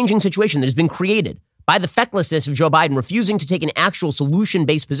unchanging situation that has been created by the fecklessness of Joe Biden refusing to take an actual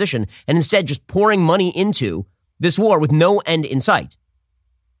solution-based position and instead just pouring money into this war with no end in sight.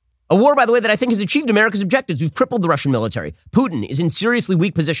 A war, by the way, that I think has achieved America's objectives. We've crippled the Russian military. Putin is in seriously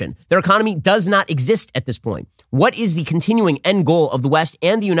weak position. Their economy does not exist at this point. What is the continuing end goal of the West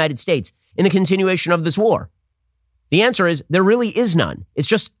and the United States in the continuation of this war? The answer is there really is none. It's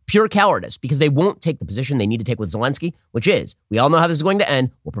just pure cowardice because they won't take the position they need to take with Zelensky, which is, we all know how this is going to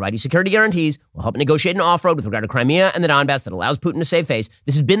end. We'll provide you security guarantees. We'll help negotiate an off-road with regard to Crimea and the Donbass that allows Putin to save face.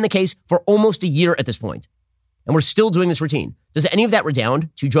 This has been the case for almost a year at this point. And we're still doing this routine. Does any of that redound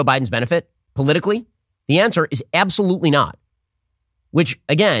to Joe Biden's benefit politically? The answer is absolutely not. Which,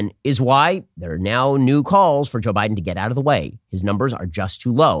 again, is why there are now new calls for Joe Biden to get out of the way. His numbers are just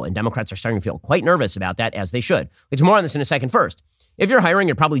too low, and Democrats are starting to feel quite nervous about that, as they should. We'll get to more on this in a second. First, if you're hiring,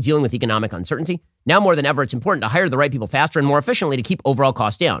 you're probably dealing with economic uncertainty. Now more than ever, it's important to hire the right people faster and more efficiently to keep overall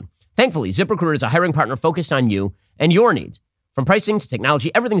costs down. Thankfully, ZipRecruiter is a hiring partner focused on you and your needs. From pricing to technology,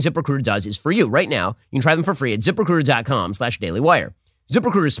 everything ZipRecruiter does is for you. Right now, you can try them for free at ZipRecruiter.com/dailywire.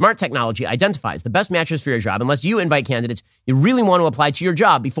 ZipRecruiter's smart technology identifies the best matches for your job and lets you invite candidates you really want to apply to your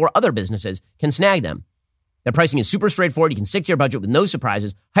job before other businesses can snag them. Their pricing is super straightforward. You can stick to your budget with no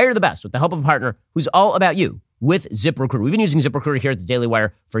surprises. Hire the best with the help of a partner who's all about you with ZipRecruiter. We've been using ZipRecruiter here at the Daily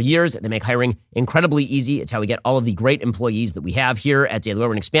Wire for years. They make hiring incredibly easy. It's how we get all of the great employees that we have here at Daily Wire.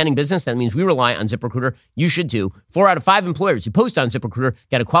 We're an expanding business. That means we rely on ZipRecruiter. You should too. 4 out of 5 employers who post on ZipRecruiter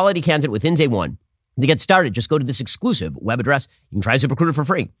get a quality candidate within day one. To get started, just go to this exclusive web address. You can try ZipRecruiter for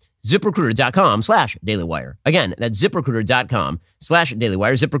free. ZipRecruiter.com/dailywire. Again, that's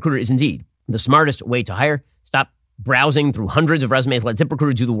ZipRecruiter.com/dailywire. ZipRecruiter is indeed the smartest way to hire. Stop browsing through hundreds of resumes. Let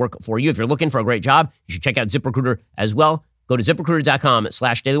ZipRecruiter do the work for you. If you're looking for a great job, you should check out ZipRecruiter as well. Go to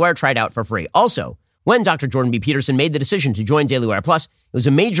ZipRecruiter.com/dailywire. Try it out for free. Also, when Dr. Jordan B. Peterson made the decision to join Daily Wire Plus, it was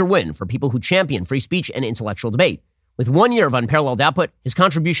a major win for people who champion free speech and intellectual debate. With 1 year of unparalleled output, his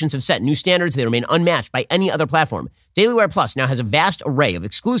contributions have set new standards. They remain unmatched by any other platform. Daily Wire Plus now has a vast array of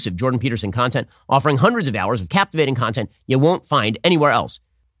exclusive Jordan Peterson content, offering hundreds of hours of captivating content you won't find anywhere else.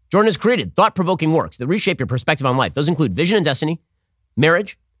 Jordan has created thought-provoking works that reshape your perspective on life. Those include Vision and Destiny,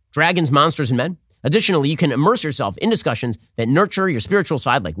 Marriage, Dragons, Monsters, and Men. Additionally, you can immerse yourself in discussions that nurture your spiritual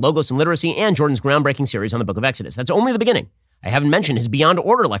side, like Logos and Literacy, and Jordan's groundbreaking series on the Book of Exodus. That's only the beginning. I haven't mentioned his Beyond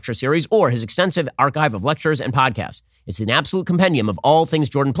Order lecture series or his extensive archive of lectures and podcasts. It's an absolute compendium of all things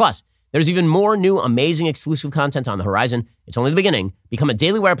Jordan. Plus, there's even more new, amazing, exclusive content on the horizon. It's only the beginning. Become a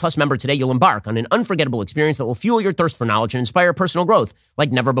Daily Wire Plus member today. You'll embark on an unforgettable experience that will fuel your thirst for knowledge and inspire personal growth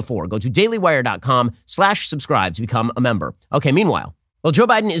like never before. Go to dailywire.com/subscribe to become a member. Okay, meanwhile, well, Joe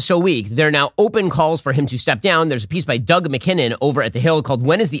Biden is so weak, there are now open calls for him to step down. There's a piece by Doug McKinnon over at The Hill called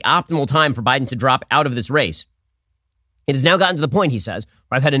 "When is the Optimal Time for Biden to Drop Out of This Race?" It has now gotten to the point, he says,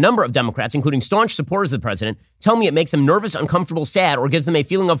 where I've had a number of Democrats, including staunch supporters of the president, tell me it makes them nervous, uncomfortable, sad, or gives them a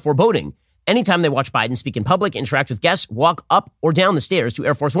feeling of foreboding anytime they watch Biden speak in public, interact with guests, walk up or down the stairs to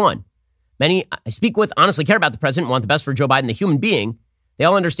Air Force One. Many I speak with honestly care about the president, want the best for Joe Biden, the human being. They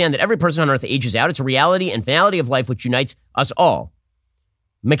all understand that every person on earth ages out. It's a reality and finality of life which unites us all.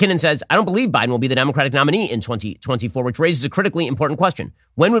 McKinnon says, I don't believe Biden will be the Democratic nominee in 2024, which raises a critically important question.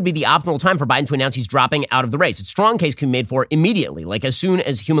 When would be the optimal time for Biden to announce he's dropping out of the race? A strong case can be made for immediately, like as soon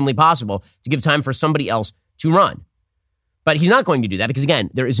as humanly possible, to give time for somebody else to run. But he's not going to do that because, again,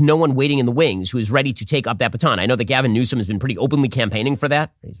 there is no one waiting in the wings who is ready to take up that baton. I know that Gavin Newsom has been pretty openly campaigning for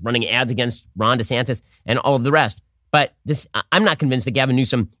that. He's running ads against Ron DeSantis and all of the rest. But I'm not convinced that Gavin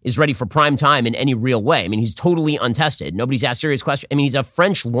Newsom is ready for prime time in any real way. I mean, he's totally untested. Nobody's asked serious questions. I mean, he's a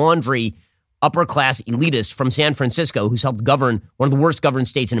French Laundry upper-class elitist from San Francisco who's helped govern one of the worst governed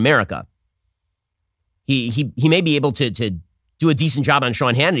states in America. He may be able to do a decent job on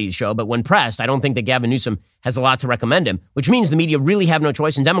Sean Hannity's show, but when pressed, I don't think that Gavin Newsom has a lot to recommend him, which means the media really have no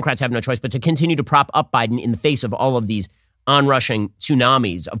choice and Democrats have no choice but to continue to prop up Biden in the face of all of these onrushing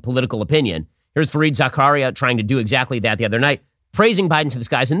tsunamis of political opinion. Here's Fareed Zakaria trying to do exactly that the other night. praising Biden to the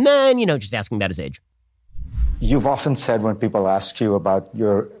skies, and then, just asking about his age. You've often said when people ask you about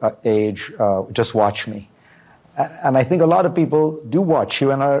your age, just watch me. And I think a lot of people do watch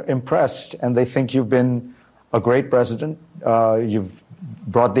you and are impressed, and they think you've been a great president. You've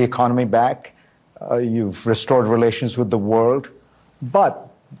brought the economy back. You've restored relations with the world. But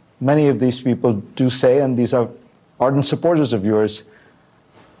many of these people do say, and these are ardent supporters of yours,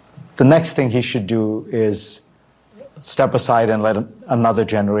 the next thing he should do is step aside and let another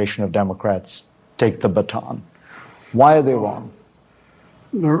generation of Democrats take the baton. Why are they wrong?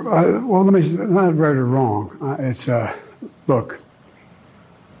 Well, not right or wrong. Look,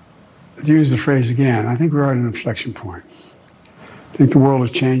 to use the phrase again, I think we're at an inflection point. I think the world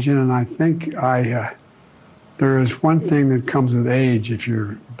is changing, and I think there is one thing that comes with age if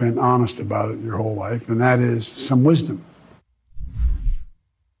you've been honest about it your whole life, and that is some wisdom.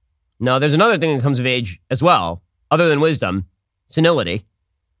 No, there's another thing that comes of age as well, other than wisdom, senility.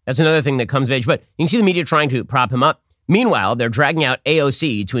 That's another thing that comes of age. But you can see the media trying to prop him up. Meanwhile, they're dragging out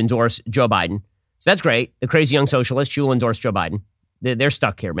AOC to endorse Joe Biden. So that's great. The crazy young socialist, she will endorse Joe Biden. They're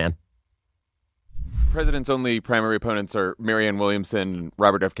stuck here, man. The president's only primary opponents are Marianne Williamson and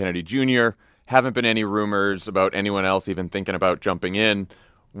Robert F. Kennedy Jr. Haven't been any rumors about anyone else even thinking about jumping in.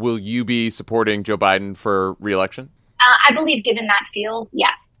 Will you be supporting Joe Biden for re-election? I believe given that field,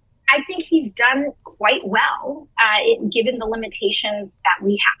 yes. I think he's done quite well, given the limitations that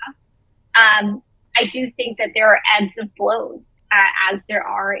we have. I do think that there are ebbs and flows, as there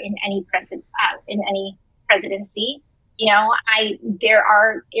are in any presidency. There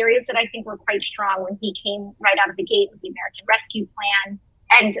are areas that I think were quite strong when he came right out of the gate with the American Rescue Plan.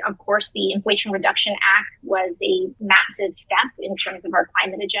 And of course, the Inflation Reduction Act was a massive step in terms of our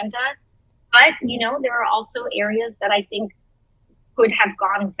climate agenda. But, there are also areas that I think could have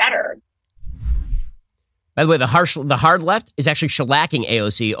gone better. By the way, the hard left is actually shellacking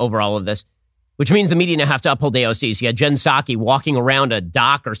AOC over all of this, which means the media now have to uphold AOC. So you had Jen Psaki walking around a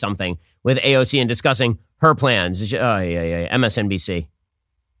dock or something with AOC and discussing her plans. MSNBC.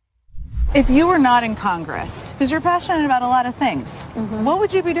 If you were not in Congress, because you're passionate about a lot of things, what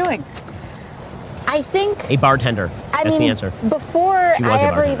would you be doing? I think a bartender. That's the answer. Before I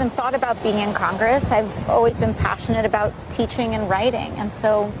ever even thought about being in Congress, I've always been passionate about teaching and writing. And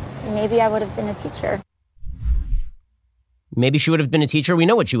so maybe I would have been a teacher. Maybe she would have been a teacher. We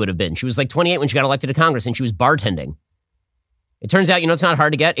know what she would have been. She was like 28 when she got elected to Congress, and she was bartending. It turns out, it's not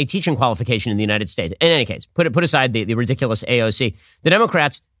hard to get a teaching qualification in the United States. In any case, put aside the ridiculous AOC. The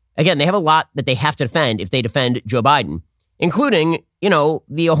Democrats, again, they have a lot that they have to defend if they defend Joe Biden, including,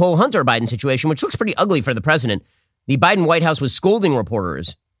 the whole Hunter Biden situation, which looks pretty ugly for the president. The Biden White House was scolding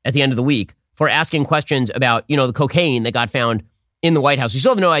reporters at the end of the week for asking questions about, the cocaine that got found in the White House. We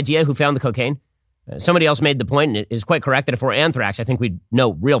still have no idea who found the cocaine. Somebody else made the point, and it is quite correct, that if we're anthrax, I think we'd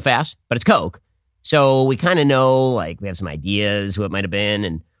know real fast, but it's coke. So we kind of know, we have some ideas who it might have been,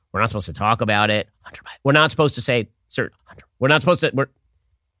 and we're not supposed to talk about it. Hunter Biden. We're not supposed to say, Sir, Hunter. We're not supposed to.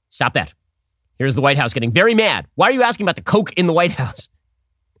 Stop that. Here's the White House getting very mad. Why are you asking about the coke in the White House?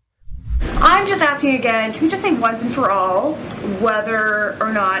 I'm just asking again, can you just say once and for all whether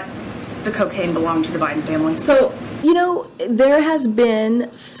or not the cocaine belonged to the Biden family? So, there has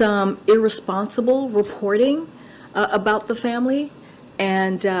been some irresponsible reporting about the family,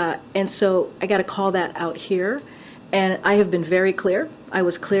 and so I got to call that out here. And I have been very clear. I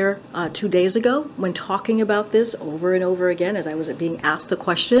was clear 2 days ago when talking about this over and over again as I was being asked a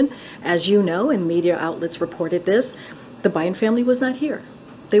question. As you know, and media outlets reported this, the Biden family was not here.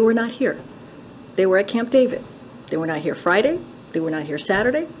 They were not here. They were at Camp David. They were not here Friday. They were not here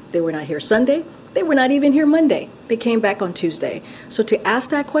Saturday. They were not here Sunday. They were not even here Monday. They came back on Tuesday. So to ask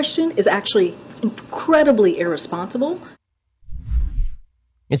that question is actually incredibly irresponsible.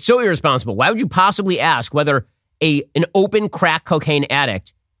 It's so irresponsible. Why would you possibly ask whether an open crack cocaine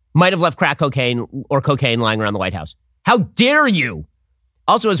addict might have left crack cocaine or cocaine lying around the White House? How dare you?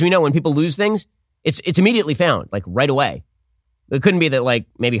 Also, as we know, when people lose things, it's immediately found, right away. It couldn't be that,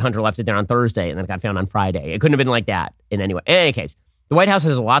 maybe Hunter left it there on Thursday and then it got found on Friday. It couldn't have been like that in any way. In any case, the White House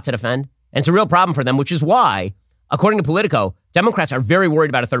has a lot to defend, and it's a real problem for them, which is why, according to Politico, Democrats are very worried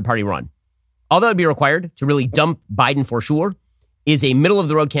about a third-party run. Although it'd be required to really dump Biden for sure, is a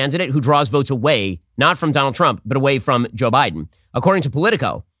middle-of-the-road candidate who draws votes away, not from Donald Trump, but away from Joe Biden. According to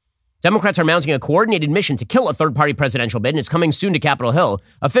Politico, Democrats are mounting a coordinated mission to kill a third-party presidential bid, and it's coming soon to Capitol Hill.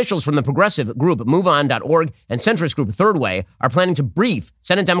 Officials from the progressive group MoveOn.org and centrist group Third Way are planning to brief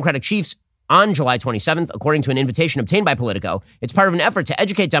Senate Democratic chiefs on July 27th, according to an invitation obtained by Politico. It's part of an effort to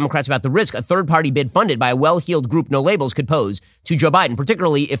educate Democrats about the risk a third-party bid funded by a well-heeled group, No Labels, could pose to Joe Biden,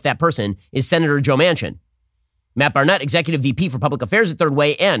 particularly if that person is Senator Joe Manchin. Matt Barnett, Executive VP for Public Affairs at Third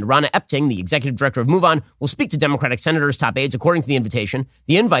Way, and Ronna Epting, the Executive Director of MoveOn, will speak to Democratic senators, top aides, according to the invitation.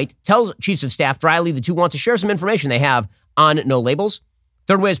 The invite tells chiefs of staff dryly the two want to share some information they have on no labels.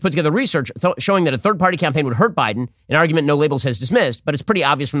 Third Way has put together research showing that a third-party campaign would hurt Biden, an argument No Labels has dismissed, but it's pretty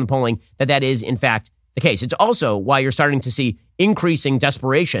obvious from the polling that that is, in fact, the case. It's also why you're starting to see increasing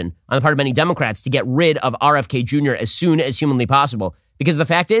desperation on the part of many Democrats to get rid of RFK Jr. as soon as humanly possible. Because the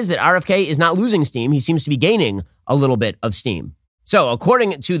fact is that RFK is not losing steam. He seems to be gaining a little bit of steam. So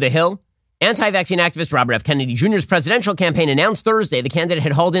according to The Hill, anti-vaccine activist Robert F. Kennedy Jr.'s presidential campaign announced Thursday the candidate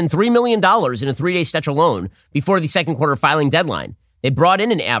had hauled in $3 million in a 3-day stretch alone before the second quarter filing deadline. They brought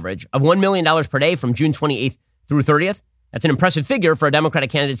in an average of $1 million per day from June 28th through 30th. That's an impressive figure for a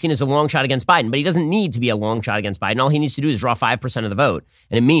Democratic candidate seen as a long shot against Biden, but he doesn't need to be a long shot against Biden. All he needs to do is draw 5% of the vote,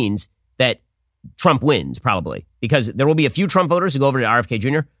 and it means that Trump wins, probably, because there will be a few Trump voters who go over to RFK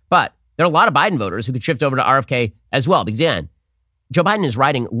Jr., but there are a lot of Biden voters who could shift over to RFK as well, because, again, Joe Biden is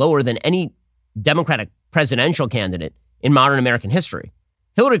riding lower than any Democratic presidential candidate in modern American history.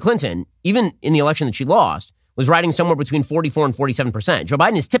 Hillary Clinton, even in the election that she lost, was riding somewhere between 44 and 47%. Joe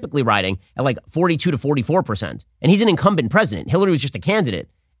Biden is typically riding at like 42 to 44%, and he's an incumbent president. Hillary was just a candidate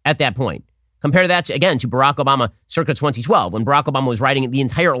at that point. Compare that, to Barack Obama circa 2012, when Barack Obama was riding the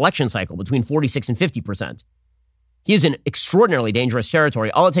entire election cycle between 46 and 50%. He is in extraordinarily dangerous territory.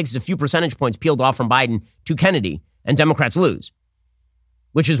 All it takes is a few percentage points peeled off from Biden to Kennedy, and Democrats lose,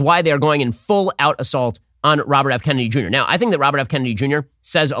 which is why they are going in full-out assault on Robert F. Kennedy Jr. Now, I think that Robert F. Kennedy Jr.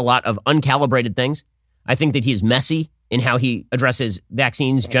 says a lot of uncalibrated things. I think that he is messy in how he addresses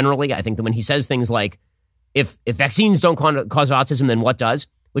vaccines generally. I think that when he says things like, if vaccines don't cause autism, then what does?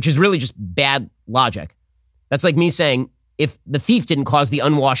 Which is really just bad logic. That's like me saying, if the thief didn't cause the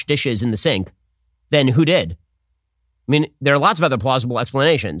unwashed dishes in the sink, then who did? I mean, there are lots of other plausible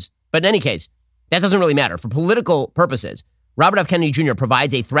explanations. But in any case, that doesn't really matter. For political purposes, Robert F. Kennedy Jr.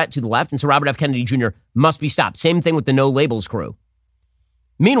 provides a threat to the left, and so Robert F. Kennedy Jr. must be stopped. Same thing with the No Labels crew.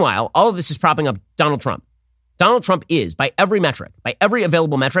 Meanwhile, all of this is propping up Donald Trump. Donald Trump is, by every metric, by every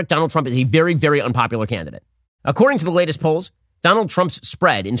available metric, Donald Trump is a very, very unpopular candidate. According to the latest polls, Donald Trump's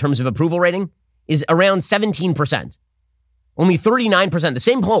spread in terms of approval rating is around 17%. Only 39%, the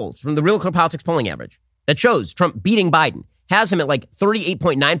same polls from the Real Clear Politics polling average that shows Trump beating Biden, has him at like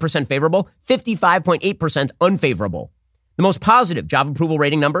 38.9% favorable, 55.8% unfavorable. The most positive job approval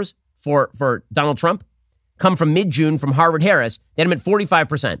rating numbers for Donald Trump come from mid-June from Harvard-Harris. They had him at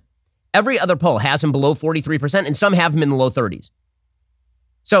 45%. Every other poll has him below 43%, and some have him in the low 30s.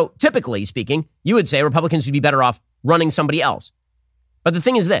 So typically speaking, you would say Republicans would be better off running somebody else. But the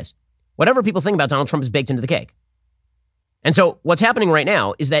thing is this, whatever people think about Donald Trump is baked into the cake. And so what's happening right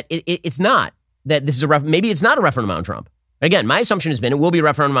now is that it's not that this is maybe it's not a referendum on Trump. Again, my assumption has been it will be a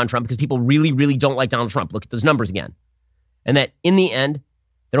referendum on Trump because people really, really don't like Donald Trump. Look at those numbers again. And that in the end,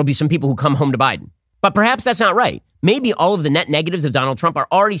 there will be some people who come home to Biden. But perhaps that's not right. Maybe all of the net negatives of Donald Trump are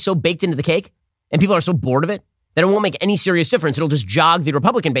already so baked into the cake and people are so bored of it that it won't make any serious difference. It'll just jog the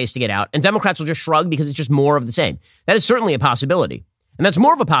Republican base to get out, and Democrats will just shrug because it's just more of the same. That is certainly a possibility. And that's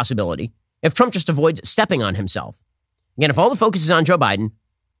more of a possibility if Trump just avoids stepping on himself. Again, if all the focus is on Joe Biden,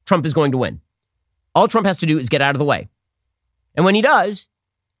 Trump is going to win. All Trump has to do is get out of the way. And when he does,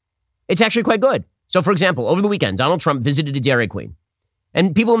 it's actually quite good. So, for example, over the weekend, Donald Trump visited a Dairy Queen.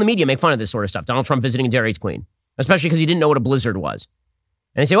 And people in the media make fun of this sort of stuff. Donald Trump visiting a Dairy Queen, especially because he didn't know what a blizzard was.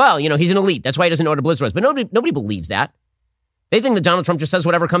 And they say, well, he's an elite. That's why he doesn't know what a blizzard was. But nobody believes that. They think that Donald Trump just says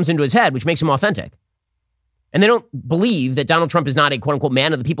whatever comes into his head, which makes him authentic. And they don't believe that Donald Trump is not a quote-unquote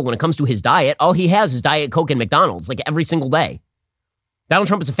man of the people when it comes to his diet. All he has is Diet Coke and McDonald's, like every single day. Donald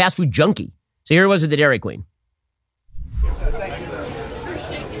Trump is a fast food junkie. So here he was at the Dairy Queen. So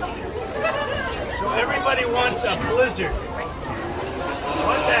everybody wants a blizzard.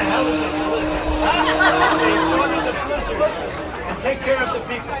 What the hell is a blizzard? They order the blizzard and take care of the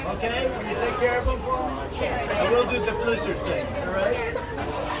people, okay? When you take care of them for them, I will do the blizzard thing, all right?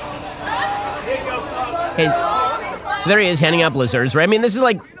 Here you go, folks. Okay, so there he is handing out blizzards, right? I mean, this is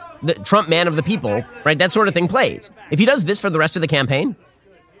like the Trump man of the people, right? That sort of thing plays. If he does this for the rest of the campaign,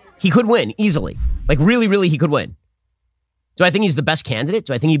 he could win easily. Like really, really, he could win. Do I think he's the best candidate?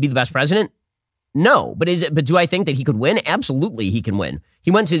 Do I think he'd be the best president? No, but do I think that he could win? Absolutely, he can win. He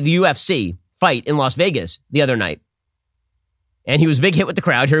went to the UFC fight in Las Vegas the other night, and he was a big hit with the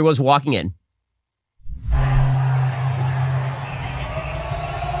crowd. Here he was walking in.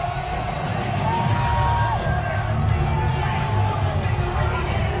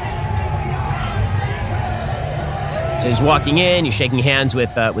 So he's walking in, he's shaking hands with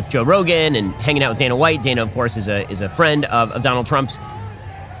Joe Rogan and hanging out with Dana White. Dana, of course, is a friend of Donald Trump's.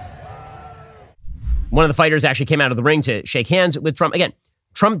 one of the fighters actually came out of the ring to shake hands with Trump. Again,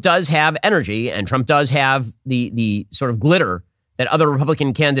 Trump does have energy, and Trump does have the sort of glitter that other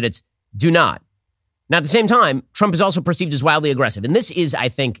Republican candidates do not. Now, at the same time, Trump is also perceived as wildly aggressive. And this is, I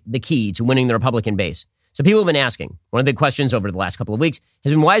think, the key to winning the Republican base. So people have been asking, one of the big questions over the last couple of weeks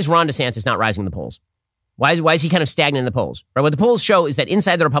has been, why is Ron DeSantis not rising in the polls? Why is he kind of stagnant in the polls? Right? What the polls show is that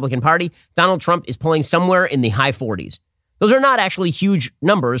inside the Republican Party, Donald Trump is polling somewhere in the high 40s. Those are not actually huge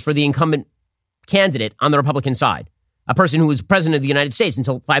numbers for the incumbent candidate on the Republican side, a person who was president of the United States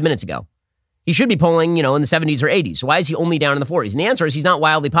until 5 minutes ago. He should be polling, in the 70s or 80s. So why is he only down in the 40s? And the answer is he's not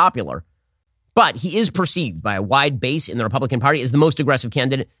wildly popular. But he is perceived by a wide base in the Republican Party as the most aggressive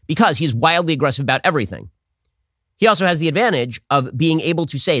candidate because he's wildly aggressive about everything. He also has the advantage of being able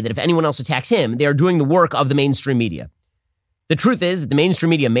to say that if anyone else attacks him, they are doing the work of the mainstream media. The truth is that the mainstream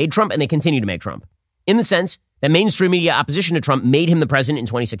media made Trump and they continue to make Trump. In the sense that mainstream media opposition to Trump made him the president in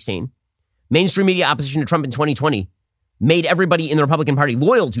 2016. Mainstream media opposition to Trump in 2020 made everybody in the Republican Party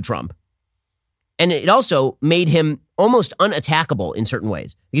loyal to Trump. And it also made him almost unattackable in certain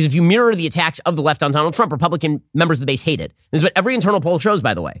ways. Because if you mirror the attacks of the left on Donald Trump, Republican members of the base hate it. This is what every internal poll shows,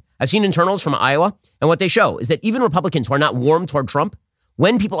 by the way. I've seen internals from Iowa, and what they show is that even Republicans who are not warm toward Trump,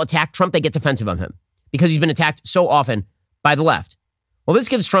 when people attack Trump, they get defensive of him because he's been attacked so often by the left. Well, this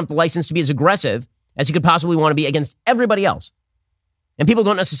gives Trump the license to be as aggressive as he could possibly want to be against everybody else. And people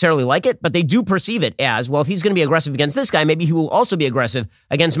don't necessarily like it, but they do perceive it as, well, if he's going to be aggressive against this guy, maybe he will also be aggressive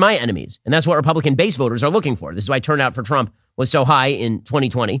against my enemies. And that's what Republican base voters are looking for. This is why turnout for Trump was so high in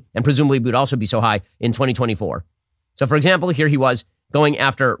 2020, and presumably would also be so high in 2024. So, for example, here he was going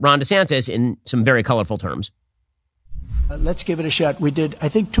after Ron DeSantis in some very colorful terms. Let's give it a shot. We did, I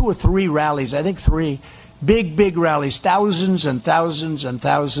think, 2 or 3 rallies. I think 3 big rallies, thousands and thousands and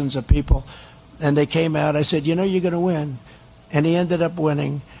thousands of people. And they came out. I said, you're going to win. And he ended up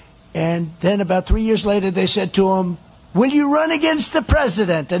winning. And then about 3 years later, they said to him, will you run against the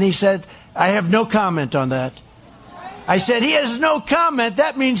president? And he said, I have no comment on that. I said, he has no comment.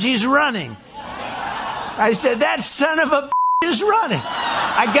 That means he's running. I said, that son of a is running.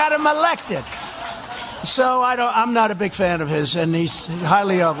 I got him elected. So I'm not a big fan of his, and he's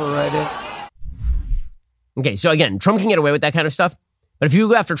highly overrated. Okay, so again, Trump can get away with that kind of stuff. But if you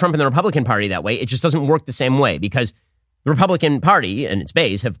go after Trump in the Republican Party that way, it just doesn't work the same way because the Republican Party and its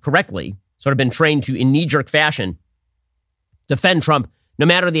base have correctly sort of been trained to, in knee-jerk fashion, defend Trump no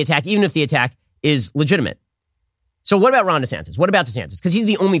matter the attack, even if the attack is legitimate. So what about Ron DeSantis? What about DeSantis? Because he's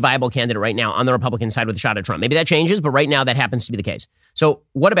the only viable candidate right now on the Republican side with a shot at Trump. Maybe that changes, but right now that happens to be the case. So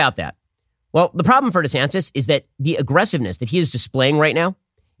what about that? Well, the problem for DeSantis is that the aggressiveness that he is displaying right now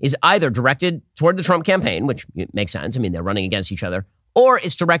is either directed toward the Trump campaign, which makes sense. I mean, they're running against each other, or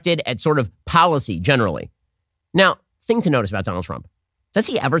it's directed at sort of policy generally. Now, thing to notice about Donald Trump, does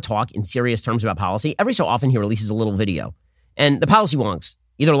he ever talk in serious terms about policy? Every so often he releases a little video, and the policy wonks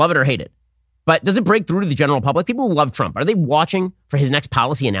either love it or hate it. But does it break through to the general public? People who love Trump, are they watching for his next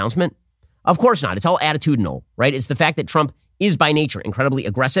policy announcement? Of course not. It's all attitudinal, right? It's the fact that Trump is by nature incredibly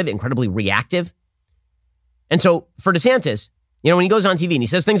aggressive, incredibly reactive. And so for DeSantis, when he goes on TV and he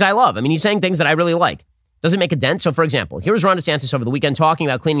says things I love, I mean, he's saying things that I really like. Does it make a dent? So, for example, here's Ron DeSantis over the weekend talking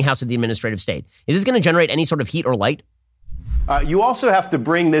about cleaning house at the administrative state. Is this going to generate any sort of heat or light? You also have to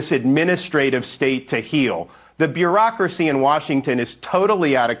bring this administrative state to heel. The bureaucracy in Washington is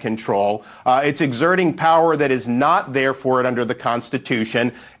totally out of control. It's exerting power that is not there for it under the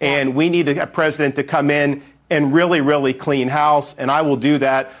Constitution. And we need a president to come in and really clean house. And I will do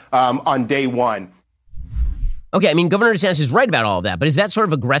that on day one. Okay, I mean, Governor DeSantis is right about all of that, but is that sort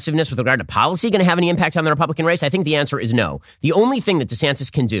of aggressiveness with regard to policy going to have any impact on the Republican race? I think the answer is no. The only thing that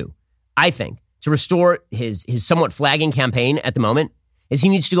DeSantis can do, I think, to restore his somewhat flagging campaign at the moment is he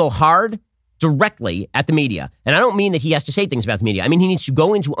needs to go hard directly at the media. And I don't mean that he has to say things about the media. I mean, he needs to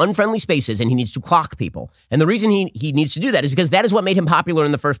go into unfriendly spaces and he needs to clock people. And the reason he needs to do that is because that is what made him popular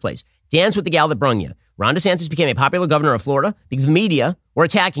in the first place. Dance with the gal that brung you. Ron DeSantis became a popular governor of Florida because the media were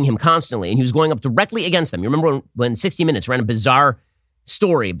attacking him constantly and he was going up directly against them. You remember when 60 Minutes ran a bizarre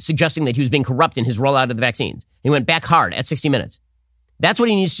story suggesting that he was being corrupt in his rollout of the vaccines. He went back hard at 60 Minutes. That's what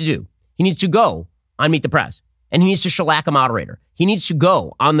he needs to do. He needs to go on Meet the Press. And he needs to shellac a moderator. He needs to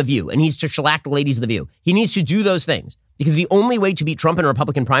go on The View, and he needs to shellac the ladies of The View. He needs to do those things because the only way to beat Trump in a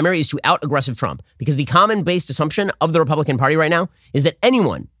Republican primary is to out-aggressive Trump, because the common-based assumption of the Republican Party right now is that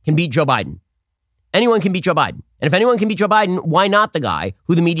anyone can beat Joe Biden. Anyone can beat Joe Biden. And if anyone can beat Joe Biden, why not the guy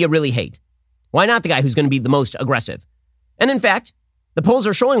who the media really hate? Why not the guy who's going to be the most aggressive? And in fact, the polls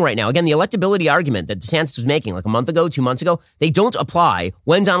are showing right now, again, the electability argument that DeSantis was making like a month ago, 2 months ago, they don't apply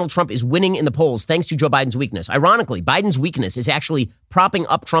when Donald Trump is winning in the polls thanks to Joe Biden's weakness. Ironically, Biden's weakness is actually propping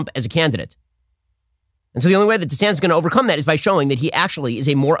up Trump as a candidate. And so the only way that DeSantis is going to overcome that is by showing that he actually is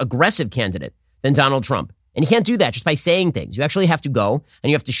a more aggressive candidate than Donald Trump. And you can't do that just by saying things. You actually have to go and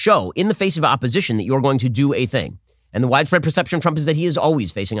you have to show in the face of opposition that you're going to do a thing. And the widespread perception of Trump is that he is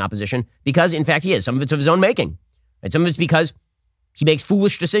always facing opposition because, in fact, he is. Some of it's of his own making. Right? Some of it's because he makes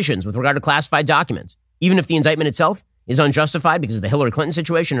foolish decisions with regard to classified documents. Even if the indictment itself is unjustified because of the Hillary Clinton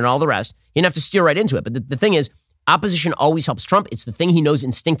situation and all the rest, he didn't have to steer right into it. But the thing is, opposition always helps Trump. It's the thing he knows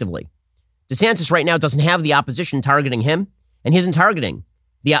instinctively. DeSantis right now doesn't have the opposition targeting him, and he isn't targeting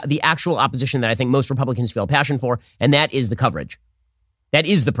the actual opposition that I think most Republicans feel passion for, and that is the coverage. That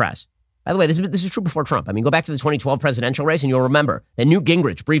is the press. By the way, this is true before Trump. I mean, go back to the 2012 presidential race, and you'll remember that Newt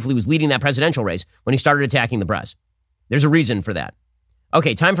Gingrich briefly was leading that presidential race when he started attacking the press. There's a reason for that.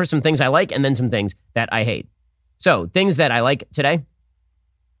 Okay, time for some things I like and then some things that I hate. So, things that I like today.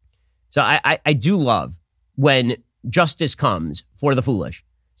 So, I do love when justice comes for the foolish.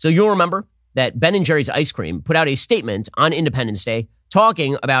 So, you'll remember that Ben & Jerry's Ice Cream put out a statement on Independence Day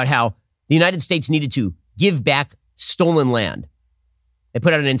talking about how the United States needed to give back stolen land. They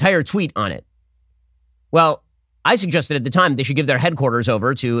put out an entire tweet on it. Well, I suggested at the time they should give their headquarters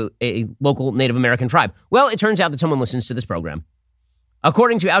over to a local Native American tribe. Well, it turns out that someone listens to this program.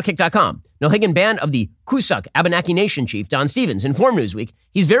 According to Outkick.com, Nulhegan Band of the Coosac Abenaki Nation chief Don Stevens informed Newsweek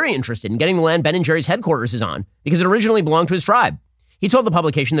he's very interested in getting the land Ben & Jerry's headquarters is on because it originally belonged to his tribe. He told the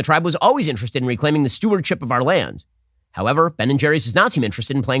publication the tribe was always interested in reclaiming the stewardship of our lands. However, Ben & Jerry's does not seem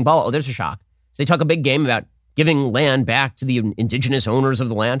interested in playing ball. Oh, there's a shock. So they talk a big game about giving land back to the indigenous owners of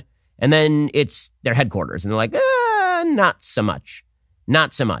the land, and then it's their headquarters. And they're like, not so much.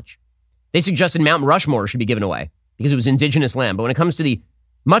 Not so much. They suggested Mount Rushmore should be given away because it was indigenous land. But when it comes to the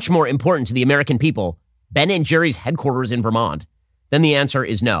much more important to the American people, Ben & Jerry's headquarters in Vermont, then the answer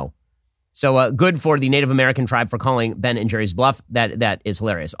is no. So good for the Native American tribe for calling Ben & Jerry's bluff. That is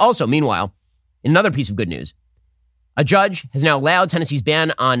hilarious. Also, meanwhile, another piece of good news. A judge has now allowed Tennessee's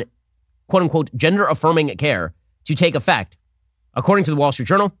ban on quote-unquote gender-affirming care to take effect. According to the Wall Street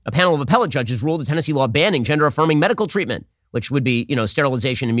Journal, a panel of appellate judges ruled a Tennessee law banning gender-affirming medical treatment, which would be,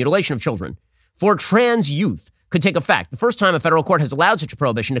 sterilization and mutilation of children, for trans youth could take effect. The first time a federal court has allowed such a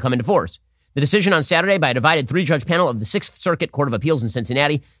prohibition to come into force. The decision on Saturday by a divided 3-judge panel of the 6th Circuit Court of Appeals in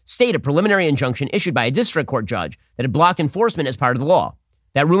Cincinnati stayed a preliminary injunction issued by a district court judge that had blocked enforcement as part of the law.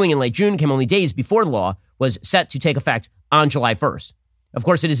 That ruling in late June came only days before the law was set to take effect on July 1st. Of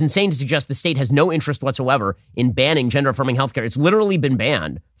course, it is insane to suggest the state has no interest whatsoever in banning gender-affirming healthcare. It's literally been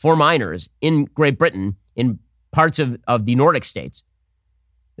banned for minors in Great Britain, in parts of the Nordic states.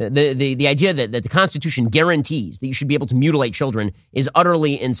 The idea that the Constitution guarantees that you should be able to mutilate children is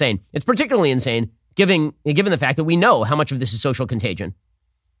utterly insane. It's particularly insane given the fact that we know how much of this is social contagion.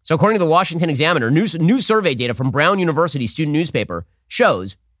 So according to the Washington Examiner, new survey data from Brown University student newspaper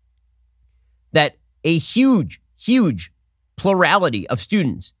shows that a huge plurality of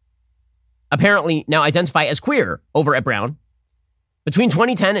students apparently now identify as queer over at Brown. Between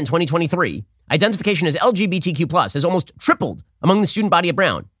 2010 and 2023, identification as LGBTQ+ has almost tripled among the student body at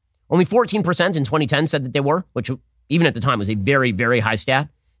Brown. Only 14% in 2010 said that they were, which even at the time was a very, very high stat.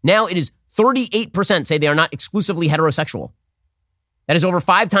 Now it is 38% say they are not exclusively heterosexual. That is over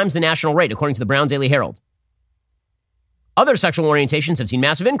 5 times the national rate, according to the Brown Daily Herald. Other sexual orientations have seen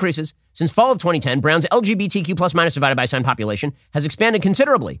massive increases. Since fall of 2010, Brown's LGBTQ+ minus divided by sign population has expanded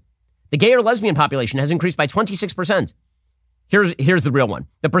considerably. The gay or lesbian population has increased by 26%. Here's the real one.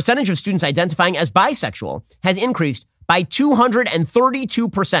 The percentage of students identifying as bisexual has increased by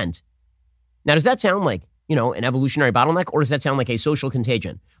 232%. Now, does that sound like, an evolutionary bottleneck, or does that sound like a social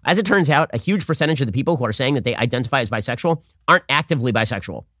contagion? As it turns out, a huge percentage of the people who are saying that they identify as bisexual aren't actively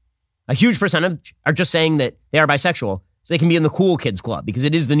bisexual. A huge percentage are just saying that they are bisexual so they can be in the cool kids club, because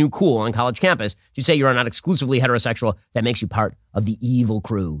it is the new cool on college campus to say you are not exclusively heterosexual. That makes you part of the evil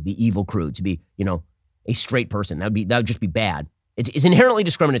crew to be, a straight person. That would just be bad. It's inherently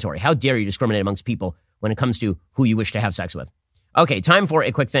discriminatory. How dare you discriminate amongst people when it comes to who you wish to have sex with? Okay, time for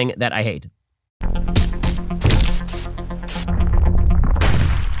a quick thing that I hate.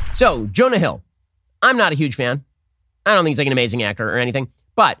 So, Jonah Hill. I'm not a huge fan. I don't think he's like an amazing actor or anything,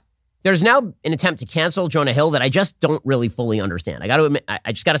 but there's now an attempt to cancel Jonah Hill that I just don't really fully understand. I got to admit,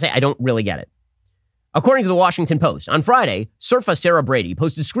 I just got to say, I don't really get it. According to the Washington Post, on Friday, surfer Sarah Brady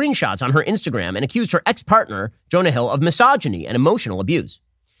posted screenshots on her Instagram and accused her ex-partner, Jonah Hill, of misogyny and emotional abuse.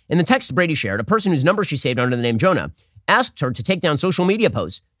 In the text Brady shared, a person whose number she saved under the name Jonah asked her to take down social media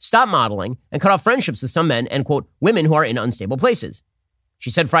posts, stop modeling, and cut off friendships with some men and, quote, women who are in unstable places. She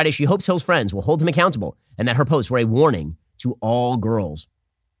said Friday she hopes Hill's friends will hold him accountable and that her posts were a warning to all girls.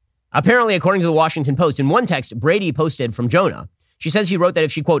 Apparently, according to the Washington Post, in one text Brady posted from Jonah, she says he wrote that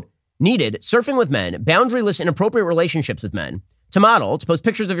if she, quote, needed surfing with men, boundaryless, inappropriate relationships with men, to model, to post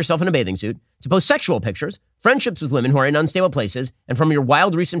pictures of yourself in a bathing suit, to post sexual pictures, friendships with women who are in unstable places, and from your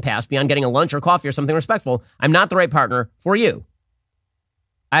wild recent past beyond getting a lunch or coffee or something respectful, I'm not the right partner for you.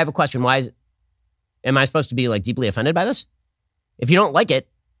 I have a question. Am I supposed to be like deeply offended by this? If you don't like it,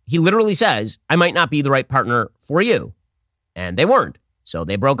 he literally says, I might not be the right partner for you. And they weren't. So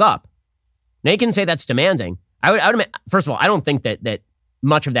they broke up. Now you can say that's demanding. I would first of all, I don't think that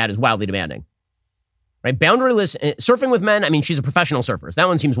much of that is wildly demanding. Right? Boundaryless, surfing with men, I mean, she's a professional surfer. So that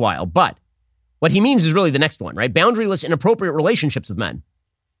one seems wild. But what he means is really the next one, right? Boundaryless, inappropriate relationships with men.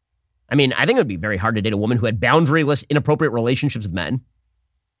 I mean, I think it would be very hard to date a woman who had boundaryless, inappropriate relationships with men.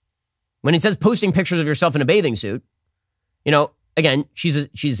 When he says posting pictures of yourself in a bathing suit, you know, again, she's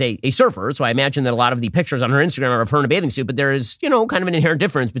a surfer, so I imagine that a lot of the pictures on her Instagram are of her in a bathing suit, but there is, you know, kind of an inherent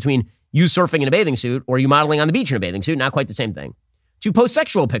difference between you surfing in a bathing suit or you modeling on the beach in a bathing suit. Not quite the same thing. To post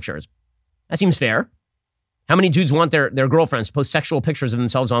sexual pictures. That seems fair. How many dudes want their girlfriends to post sexual pictures of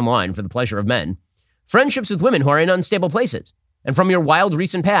themselves online for the pleasure of men? Friendships with women who are in unstable places and from your wild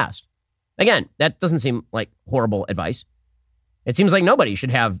recent past. Again, that doesn't seem like horrible advice. It seems like nobody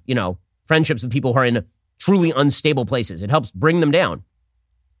should have, you know, friendships with people who are in truly unstable places. It helps bring them down.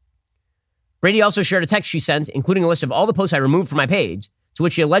 Brady also shared a text she sent, including a list of all the posts I removed from my page, to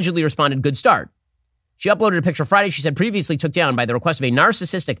which she allegedly responded, good start. She uploaded a picture Friday she said previously took down by the request of a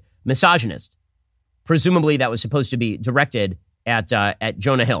narcissistic misogynist. Presumably that was supposed to be directed at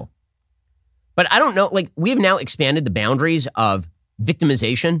Jonah Hill. But I don't know, like, we've now expanded the boundaries of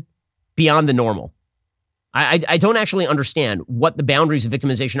victimization beyond the normal. I don't actually understand what the boundaries of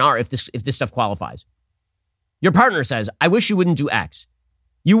victimization are if this stuff qualifies. Your partner says, I wish you wouldn't do X.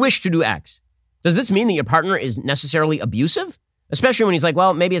 You wish to do X. Does this mean that your partner is necessarily abusive? Especially when he's like,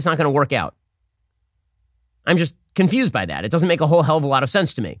 well, maybe it's not going to work out. I'm just confused by that. It doesn't make a whole hell of a lot of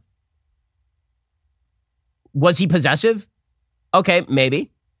sense to me. Was he possessive? Okay,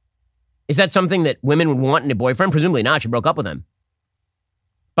 maybe. Is that something that women would want in a boyfriend? Presumably not. She broke up with him.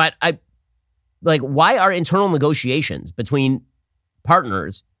 But why are internal negotiations between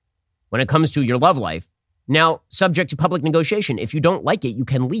partners when it comes to your love life now subject to public negotiation? If you don't like it, you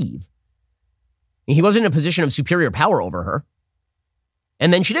can leave. He wasn't in a position of superior power over her.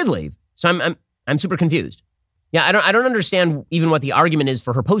 And then she did leave. So I'm super confused. Yeah, I don't understand even what the argument is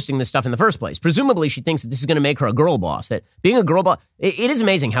for her posting this stuff in the first place. Presumably, she thinks that this is going to make her a girl boss, that being a girl boss, it is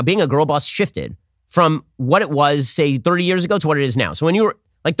amazing how being a girl boss shifted from what it was, say, 30 years ago to what it is now. So when you were,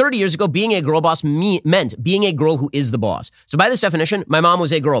 like 30 years ago, being a girl boss meant being a girl who is the boss. So by this definition, my mom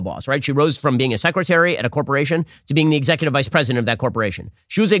was a girl boss, right? She rose from being a secretary at a corporation to being the executive vice president of that corporation.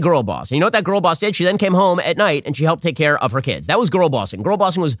 She was a girl boss. And you know what that girl boss did? She then came home at night and she helped take care of her kids. That was girl bossing. Girl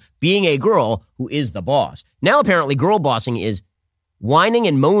bossing was being a girl who is the boss. Now, apparently, girl bossing is whining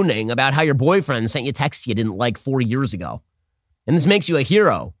and moaning about how your boyfriend sent you texts you didn't like 4 years ago. And this makes you a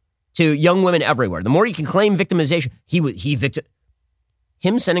hero to young women everywhere. The more you can claim victimization,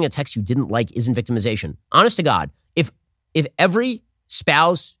 him sending a text you didn't like isn't victimization. Honest to God, if every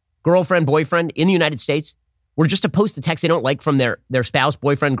spouse, girlfriend, boyfriend in the United States were just to post the text they don't like from their spouse,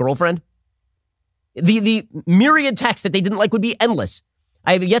 boyfriend, girlfriend, the myriad texts that they didn't like would be endless.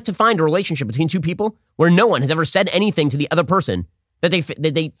 I have yet to find a relationship between two people where no one has ever said anything to the other person that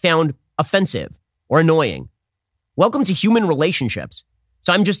they found offensive or annoying. Welcome to human relationships.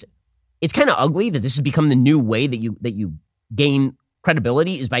 So it's kind of ugly that this has become the new way that you gain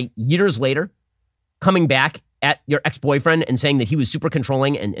credibility, is by years later coming back at your ex-boyfriend and saying that he was super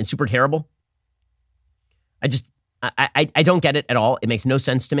controlling and super terrible. I don't get it at all. It makes no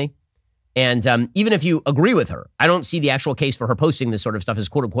sense to me. And even if you agree with her, I don't see the actual case for her posting this sort of stuff as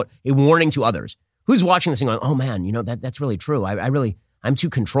quote unquote a warning to others. Who's watching this and going, oh man, you know, that's really true. I'm too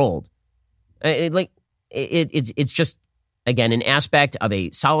controlled. It's just, again, an aspect of a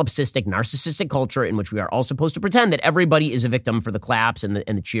solipsistic, narcissistic culture in which we are all supposed to pretend that everybody is a victim for the claps and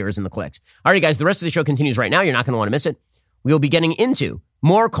the cheers and the clicks. All right, guys, the rest of the show continues right now. You're not going to want to miss it. We will be getting into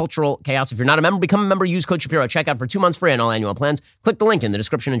more cultural chaos. If you're not a member, become a member. Use code Shapiro. Check out for 2 months free on all annual plans. Click the link in the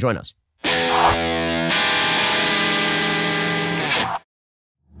description and join us.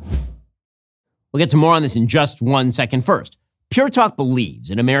 We'll get to more on this in just 1 second. First, Pure Talk believes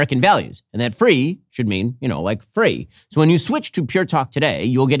in American values, and that free should mean, like free. So when you switch to Pure Talk today,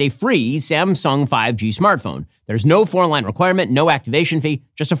 you'll get a free Samsung 5G smartphone. There's no 4-line requirement, no activation fee,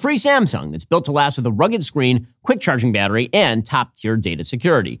 just a free Samsung that's built to last with a rugged screen, quick charging battery, and top-tier data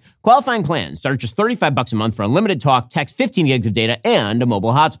security. Qualifying plans start at just $35 a month for unlimited talk, text, 15 gigs of data, and a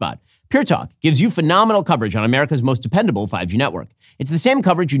mobile hotspot. Pure Talk gives you phenomenal coverage on America's most dependable 5G network. It's the same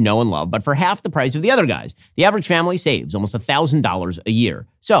coverage you know and love, but for half the price of the other guys. The average family saves almost $1,000 a year.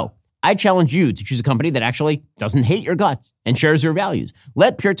 So, I challenge you to choose a company that actually doesn't hate your guts and shares your values.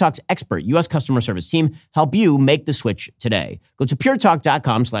 Let Pure Talk's expert U.S. customer service team help you make the switch today. Go to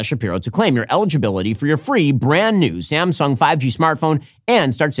puretalk.com/Shapiro to claim your eligibility for your free brand new Samsung 5G smartphone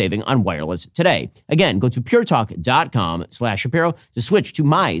and start saving on wireless today. Again, go to puretalk.com/Shapiro to switch to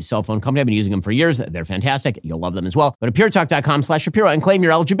my cell phone company. I've been using them for years. They're fantastic. You'll love them as well. Go to puretalk.com/Shapiro and claim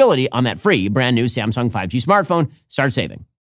your eligibility on that free brand new Samsung 5G smartphone. Start saving.